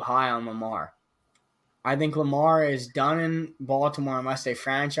to shoot high on Lamar. I think Lamar is done in Baltimore unless they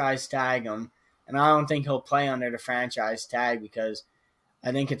franchise tag him, and I don't think he'll play under the franchise tag because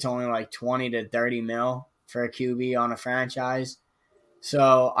I think it's only like 20 to 30 mil for a QB on a franchise.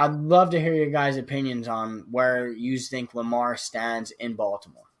 So I'd love to hear your guys' opinions on where you think Lamar stands in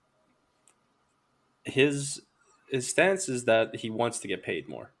Baltimore. His stance is that he wants to get paid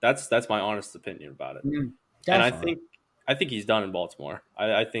more. That's my honest opinion about it. Definitely. And I think he's done in Baltimore.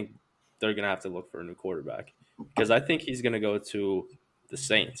 I think they're going to have to look for a new quarterback because I think he's going to go to the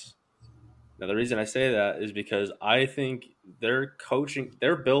Saints. Now, the reason I say that is because I think they're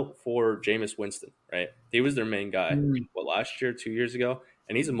built for Jameis Winston, right? He was their main guy, last year, 2 years ago,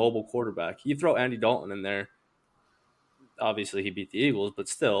 and he's a mobile quarterback. You throw Andy Dalton in there, obviously he beat the Eagles, but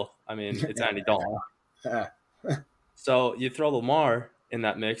still, I mean, it's Andy Dalton. So you throw Lamar in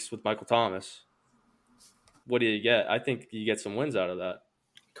that mix with Michael Thomas. What do you get? I think you get some wins out of that.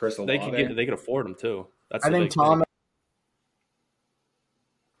 Chris Olave. They could afford him too. That's I the think big thing.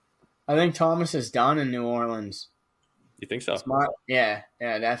 I think Thomas is done in New Orleans. You think so? Yeah,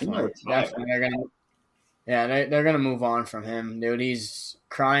 definitely. Definitely. They're gonna move on from him, dude. He's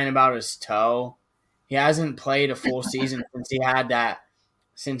crying about his toe. He hasn't played a full season since we had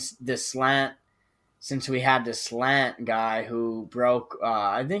the slant guy who broke.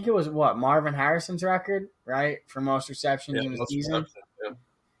 I think it was Marvin Harrison's record, right, for most receptions in the season.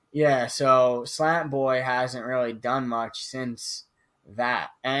 Yeah, so Slant Boy hasn't really done much since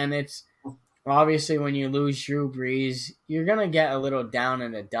that. And it's obviously when you lose Drew Brees, you're going to get a little down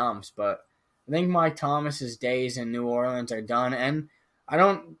in the dumps. But I think Mike Thomas's days in New Orleans are done. And I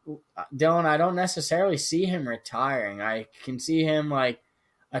don't necessarily see him retiring. I can see him like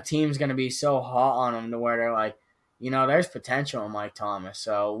a team's going to be so hot on him to where they're like, there's potential in Mike Thomas.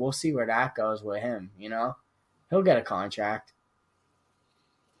 So we'll see where that goes with him, He'll get a contract.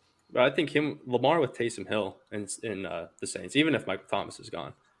 But I think Lamar with Taysom Hill in the Saints, even if Michael Thomas is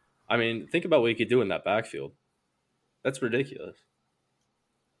gone. I mean, think about what he could do in that backfield. That's ridiculous.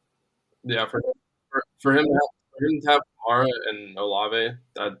 Yeah, for him to have Lamar and Olave,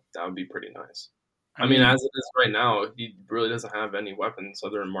 that would be pretty nice. I mean, as it is right now, he really doesn't have any weapons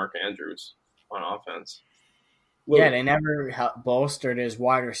other than Mark Andrews on offense. Yeah, they never bolstered his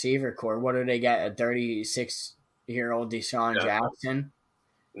wide receiver core. What do they get? A 36-year-old Deshaun Jackson?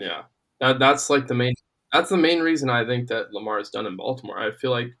 Yeah, that's the main reason I think that Lamar is done in Baltimore. I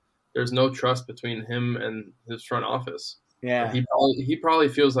feel like there's no trust between him and his front office. Yeah, he probably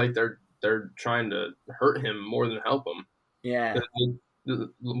feels like they're trying to hurt him more than help him. Yeah. In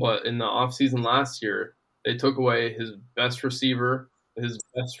the offseason last year, they took away his best receiver, his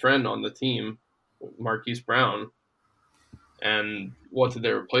best friend on the team, Marquise Brown, and what did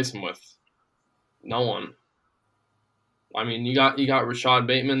they replace him with? No one. I mean, you got Rashad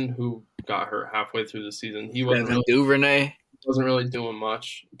Bateman, who got hurt halfway through the season. He wasn't really doing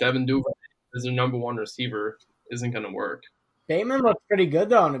much. Devin Duvernay as their number one receiver isn't going to work. Bateman looked pretty good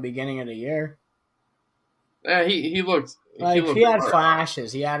though in the beginning of the year. Yeah, he looked like he had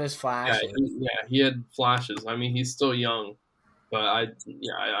flashes. He had his flashes. He had flashes. I mean, he's still young, but I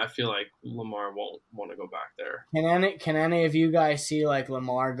feel like Lamar won't want to go back there. Can any of you guys see like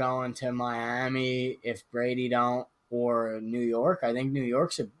Lamar going to Miami if Brady don't? Or New York. I think New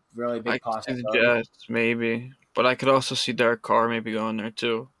York's a really big possibility. Yes, maybe. But I could also see Derrek Carr maybe going there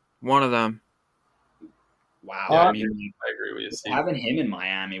too. One of them. Wow. I mean, I agree with you, Steve. Having him in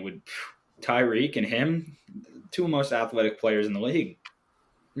Miami would Tyreek and him, two most athletic players in the league.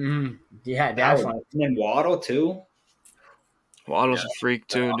 Mm-hmm. Yeah, definitely. And then Waddle too. Waddle's a freak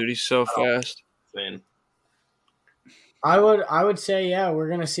too, dude. He's so fast. Man. I would say, we're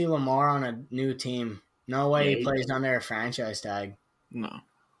gonna see Lamar on a new team. No way he plays under a franchise tag. No.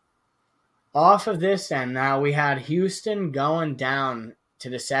 Off of this, then, now we had Houston going down to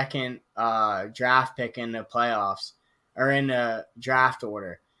the second draft pick in the playoffs, or in the draft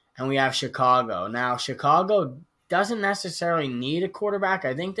order. And we have Chicago. Now, Chicago doesn't necessarily need a quarterback.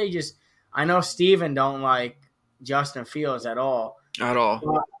 I think I know Steven don't like Justin Fields at all. At all.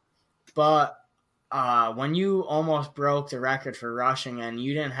 But when you almost broke the record for rushing and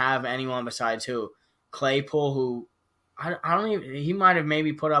you didn't have anyone besides who? Claypool, who he might have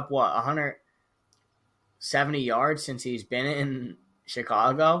maybe put up 170 yards since he's been in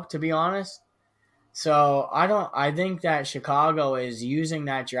Chicago, to be honest. So I think that Chicago is using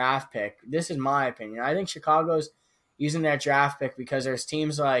that draft pick. This is my opinion. I think Chicago's using that draft pick because there's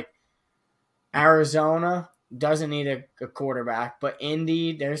teams like Arizona doesn't need a quarterback, but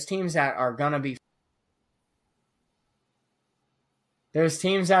Indy, there's teams that are going to be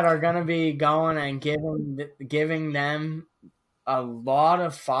going and giving them a lot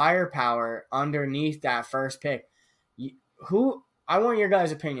of firepower underneath that first pick. I want your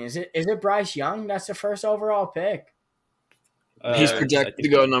guys' opinion. Is it Bryce Young? That's the first overall pick. He's projected to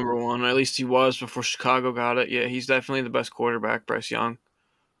go number one. At least he was before Chicago got it. Yeah, he's definitely the best quarterback, Bryce Young.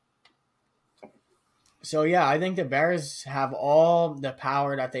 So, I think the Bears have all the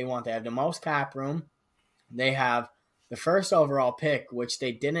power that they want. They have the most cap room. They have the first overall pick, which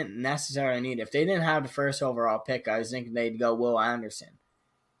they didn't necessarily need. If they didn't have the first overall pick, I was thinking they'd go Will Anderson.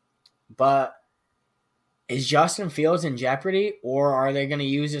 But Is Justin Fields in jeopardy, or are they going to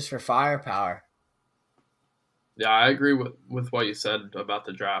use this for firepower? Yeah, I agree with what you said about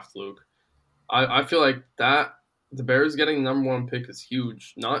the draft, Luke. I feel like that the Bears getting the number 1 pick is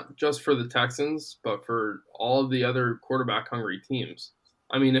huge, not just for the Texans, but for all of the other quarterback-hungry teams.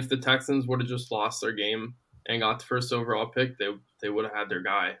 I mean, if the Texans would have just lost their game and got the first overall pick, they would have had their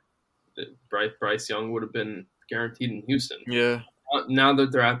guy. Bryce Young would have been guaranteed in Houston. Yeah. Now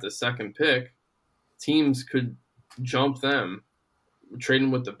that they're at the 2nd pick, teams could jump them,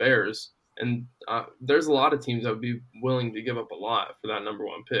 trading with the Bears, and there's a lot of teams that would be willing to give up a lot for that number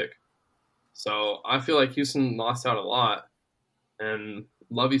 1 pick. So I feel like Houston lost out a lot, and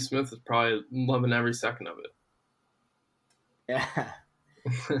Lovie Smith is probably loving every second of it. Yeah.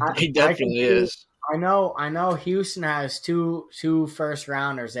 He definitely is. I know Houston has two first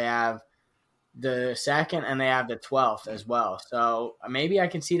rounders. They have the 2nd and they have the 12th as well. So maybe I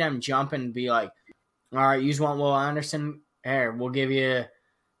can see them jump and be like, all right, you just want Will Anderson? Here, we'll give you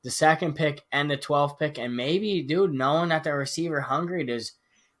the 2nd pick and the 12th pick. And maybe, dude, knowing that they're receiver hungry, does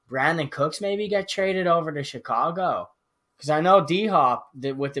Brandon Cooks maybe get traded over to Chicago? Because I know D-Hop,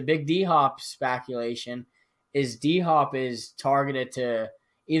 with the big D-Hop speculation, D-Hop is targeted to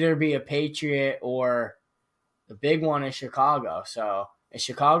either be a Patriot or the big one is Chicago. So is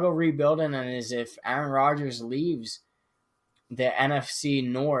Chicago rebuilding? And as if Aaron Rodgers leaves the NFC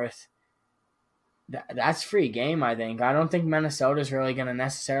North, that's free game, I think. I don't think Minnesota's really going to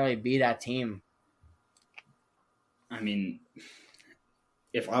necessarily be that team. I mean,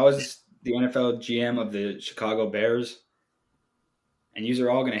 if I was the NFL GM of the Chicago Bears, and you are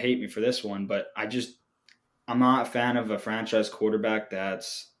all going to hate me for this one, but I'm not a fan of a franchise quarterback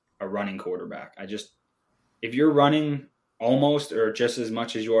that's a running quarterback. If you're running almost or just as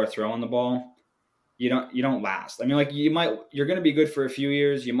much as you are throwing the ball, you don't last. I mean, like you're going to be good for a few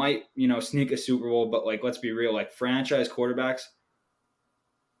years. You might, sneak a Super Bowl, but like, let's be real, like franchise quarterbacks,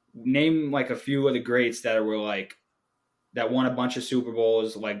 name like a few of the greats that won a bunch of Super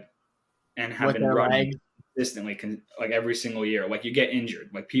Bowls, like, and have been running consistently, like every single year. Like you get injured,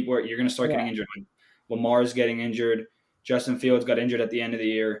 like you're going to start getting injured. Like Lamar's getting injured. Justin Fields got injured at the end of the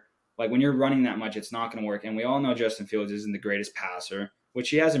year. Like when you're running that much, it's not going to work. And we all know Justin Fields isn't the greatest passer, which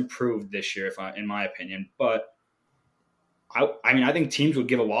he has improved this year, in my opinion. But I mean, I think teams would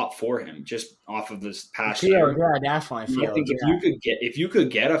give a lot for him just off of this past year. Yeah, definitely. I think if you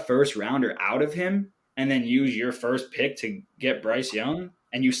could get a first rounder out of him and then use your first pick to get Bryce Young,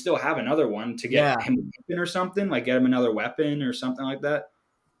 and you still have another one to get him a weapon or something, like get him another weapon or something like that.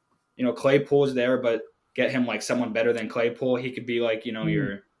 Claypool's there, but get him like someone better than Claypool. He could be like,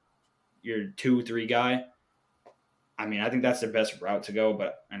 your 2-3 guy. I mean, I think that's their best route to go,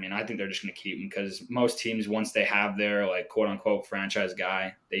 but I mean, I think they're just going to keep him because most teams, once they have their like quote unquote franchise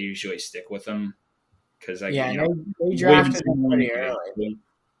guy, they usually stick with them because they drafted him pretty early.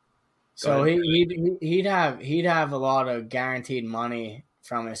 So he'd have a lot of guaranteed money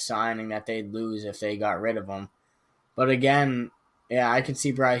from his signing that they'd lose if they got rid of him. But again, yeah, I could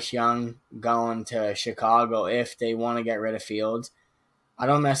see Bryce Young going to Chicago if they want to get rid of Fields. I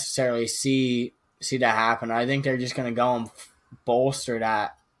don't necessarily see that happen. I think they're just going to go and bolster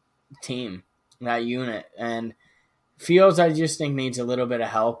that team, that unit. And Fields, I just think, needs a little bit of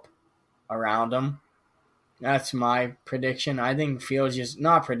help around him. That's my prediction. I think Fields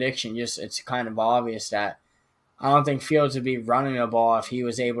it's kind of obvious that I don't think Fields would be running the ball if he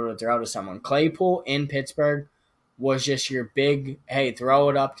was able to throw to someone. Claypool in Pittsburgh was just your big, hey, throw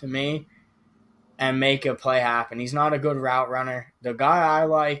it up to me and make a play happen. He's not a good route runner. The guy I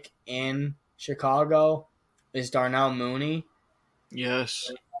like in Chicago is Darnell Mooney.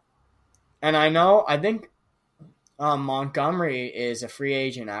 Yes. And I think Montgomery is a free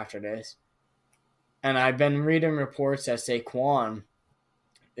agent after this. And I've been reading reports that Saquon,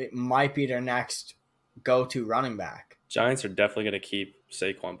 it might be their next go-to running back. Giants are definitely going to keep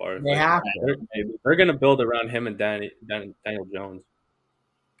Saquon Barkley. They have to. They're going to build around him and Daniel Jones.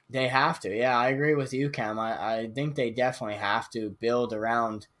 They have to. Yeah, I agree with you, Cam. I think they definitely have to build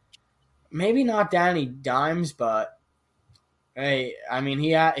around maybe not Danny Dimes, but hey, I mean,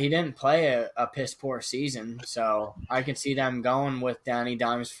 he didn't play a piss-poor season, so I can see them going with Danny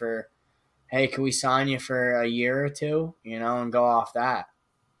Dimes for, hey, can we sign you for a year or two, and go off that.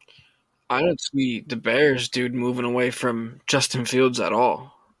 I don't see the Bears, dude, moving away from Justin Fields at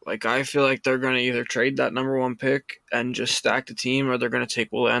all. Like, I feel like they're going to either trade that number 1 pick and just stack the team, or they're going to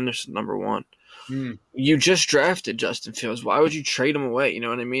take Will Anderson number 1. You just drafted Justin Fields. Why would you trade him away? You know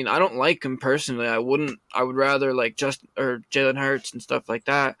what I mean? I don't like him personally. I would rather like Jalen Hurts and stuff like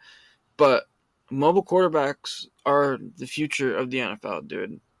that. But mobile quarterbacks are the future of the NFL,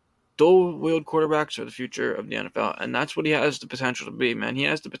 dude. dual-wheeled quarterbacks are the future of the NFL, and that's what he has the potential to be, man. He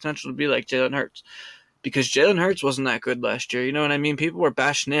has the potential to be like Jalen Hurts, because Jalen Hurts wasn't that good last year. You know what I mean? People were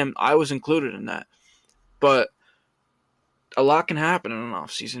bashing him. I was included in that. But a lot can happen in an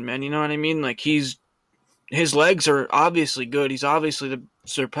offseason, man. You know what I mean? Like, his legs are obviously good. He's obviously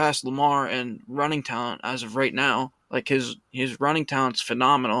surpassed Lamar in running talent as of right now. Like, his running talent's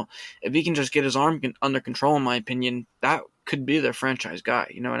phenomenal. If he can just get his arm under control, in my opinion, that could be their franchise guy.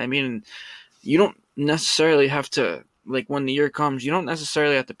 You know what I mean? And you don't necessarily have to, like, when the year comes, you don't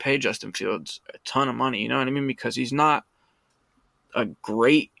necessarily have to pay Justin Fields a ton of money. You know what I mean? Because he's not a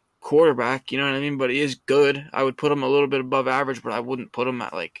great quarterback. You know what I mean? But he is good. I would put him a little bit above average, but I wouldn't put him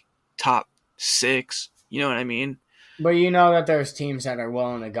at, like, top 6. You know what I mean? But you know that there's teams that are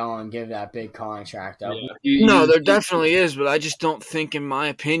willing to go and give that big contract up. Yeah. No, there definitely is, but I just don't think, in my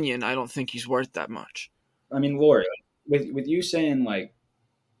opinion, I don't think he's worth that much. I mean, Lori, with you saying, like,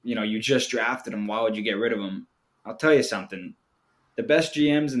 you know, you just drafted him, why would you get rid of him? I'll tell you something. The best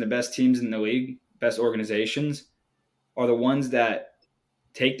GMs and the best teams in the league, best organizations, are the ones that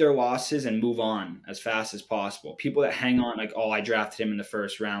take their losses and move on as fast as possible. People that hang on, like, oh, I drafted him in the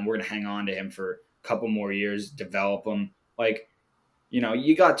first round, we're going to hang on to him for a couple more years, develop him. Like, you know,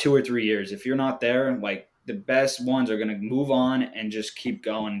 you got 2 or 3 years. If you're not there, like, the best ones are going to move on and just keep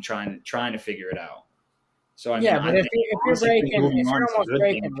going and trying to figure it out. So, I mean, but if you're almost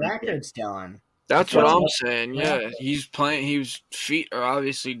breaking records, Dylan. That's what I'm saying. Yeah, he's playing. His feet are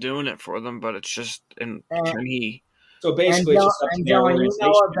obviously doing it for them, but it's just can he? So basically, it's just up to their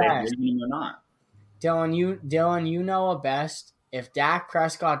organization, or not. Dylan, you know it best. If Dak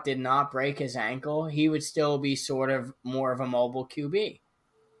Prescott did not break his ankle, he would still be sort of more of a mobile QB.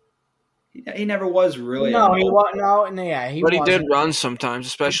 He never was really. No, he was no. Yeah, he. But he did run sometimes,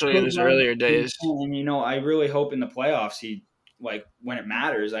 especially in his earlier days. And you know, I really hope in the playoffs he, like, when it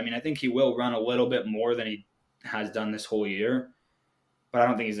matters. I mean, I think he will run a little bit more than he has done this whole year, but I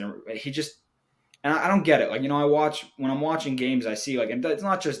don't think he's gonna. He just, and I don't get it. Like, you know, when I'm watching games, I see, like, and it's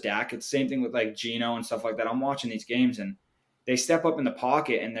not just Dak. It's the same thing with, like, Geno and stuff like that. I'm watching these games and they step up in the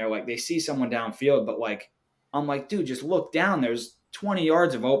pocket and they're like, they see someone downfield, but, like, I'm like, dude, just look down. There's 20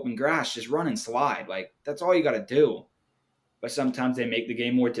 yards of open grass, just run and slide. Like, that's all you got to do. But sometimes they make the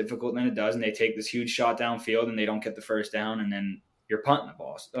game more difficult than it does, and they take this huge shot downfield and they don't get the first down, and then you're punting the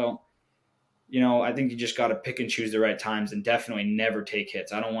ball. So, you know, I think you just got to pick and choose the right times and definitely never take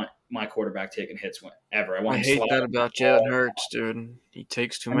hits. I don't want my quarterback taking hits ever. I hate that about Jalen Hurts, dude. He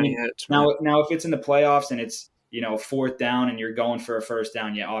takes too many hits. Now, if it's in the playoffs and it's, you know, 4th down and you're going for a first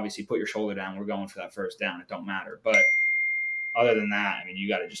down, yeah, obviously put your shoulder down. We're going for that first down. It don't matter. But other than that, I mean, you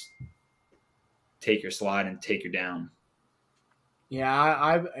got to just take your slide and take your down.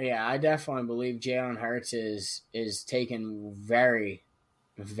 Yeah, I definitely believe Jalen Hurts is taking very,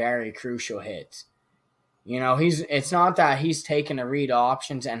 very crucial hits. You know, it's not that he's taking the read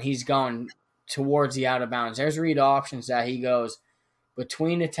options and he's going towards the out of bounds. There's read options that he goes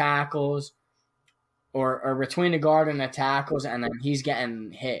between the tackles or between the guard and the tackles, and then he's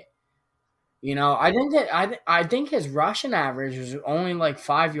getting hit. You know, I think his rushing average was only like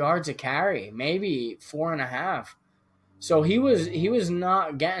 5 yards a carry, maybe 4.5. So he was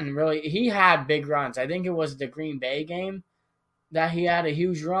not getting really. He had big runs. I think it was the Green Bay game that he had a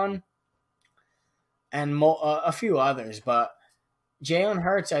huge run, and a few others. But Jalen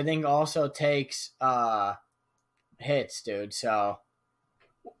Hurts, I think, also takes hits, dude. So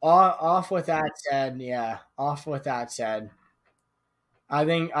off with that said, I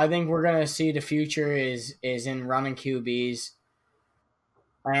think we're gonna see the future is in running QBs.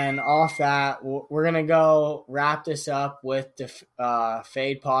 And off that, we're going to go wrap this up with the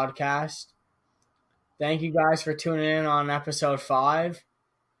Fade podcast. Thank you guys for tuning in on episode 5,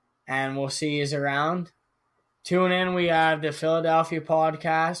 and we'll see you around. Tune in. We have the Philadelphia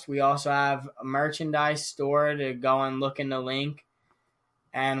podcast. We also have a merchandise store to go and look in the link,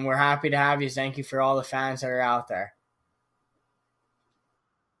 and we're happy to have you. Thank you for all the fans that are out there.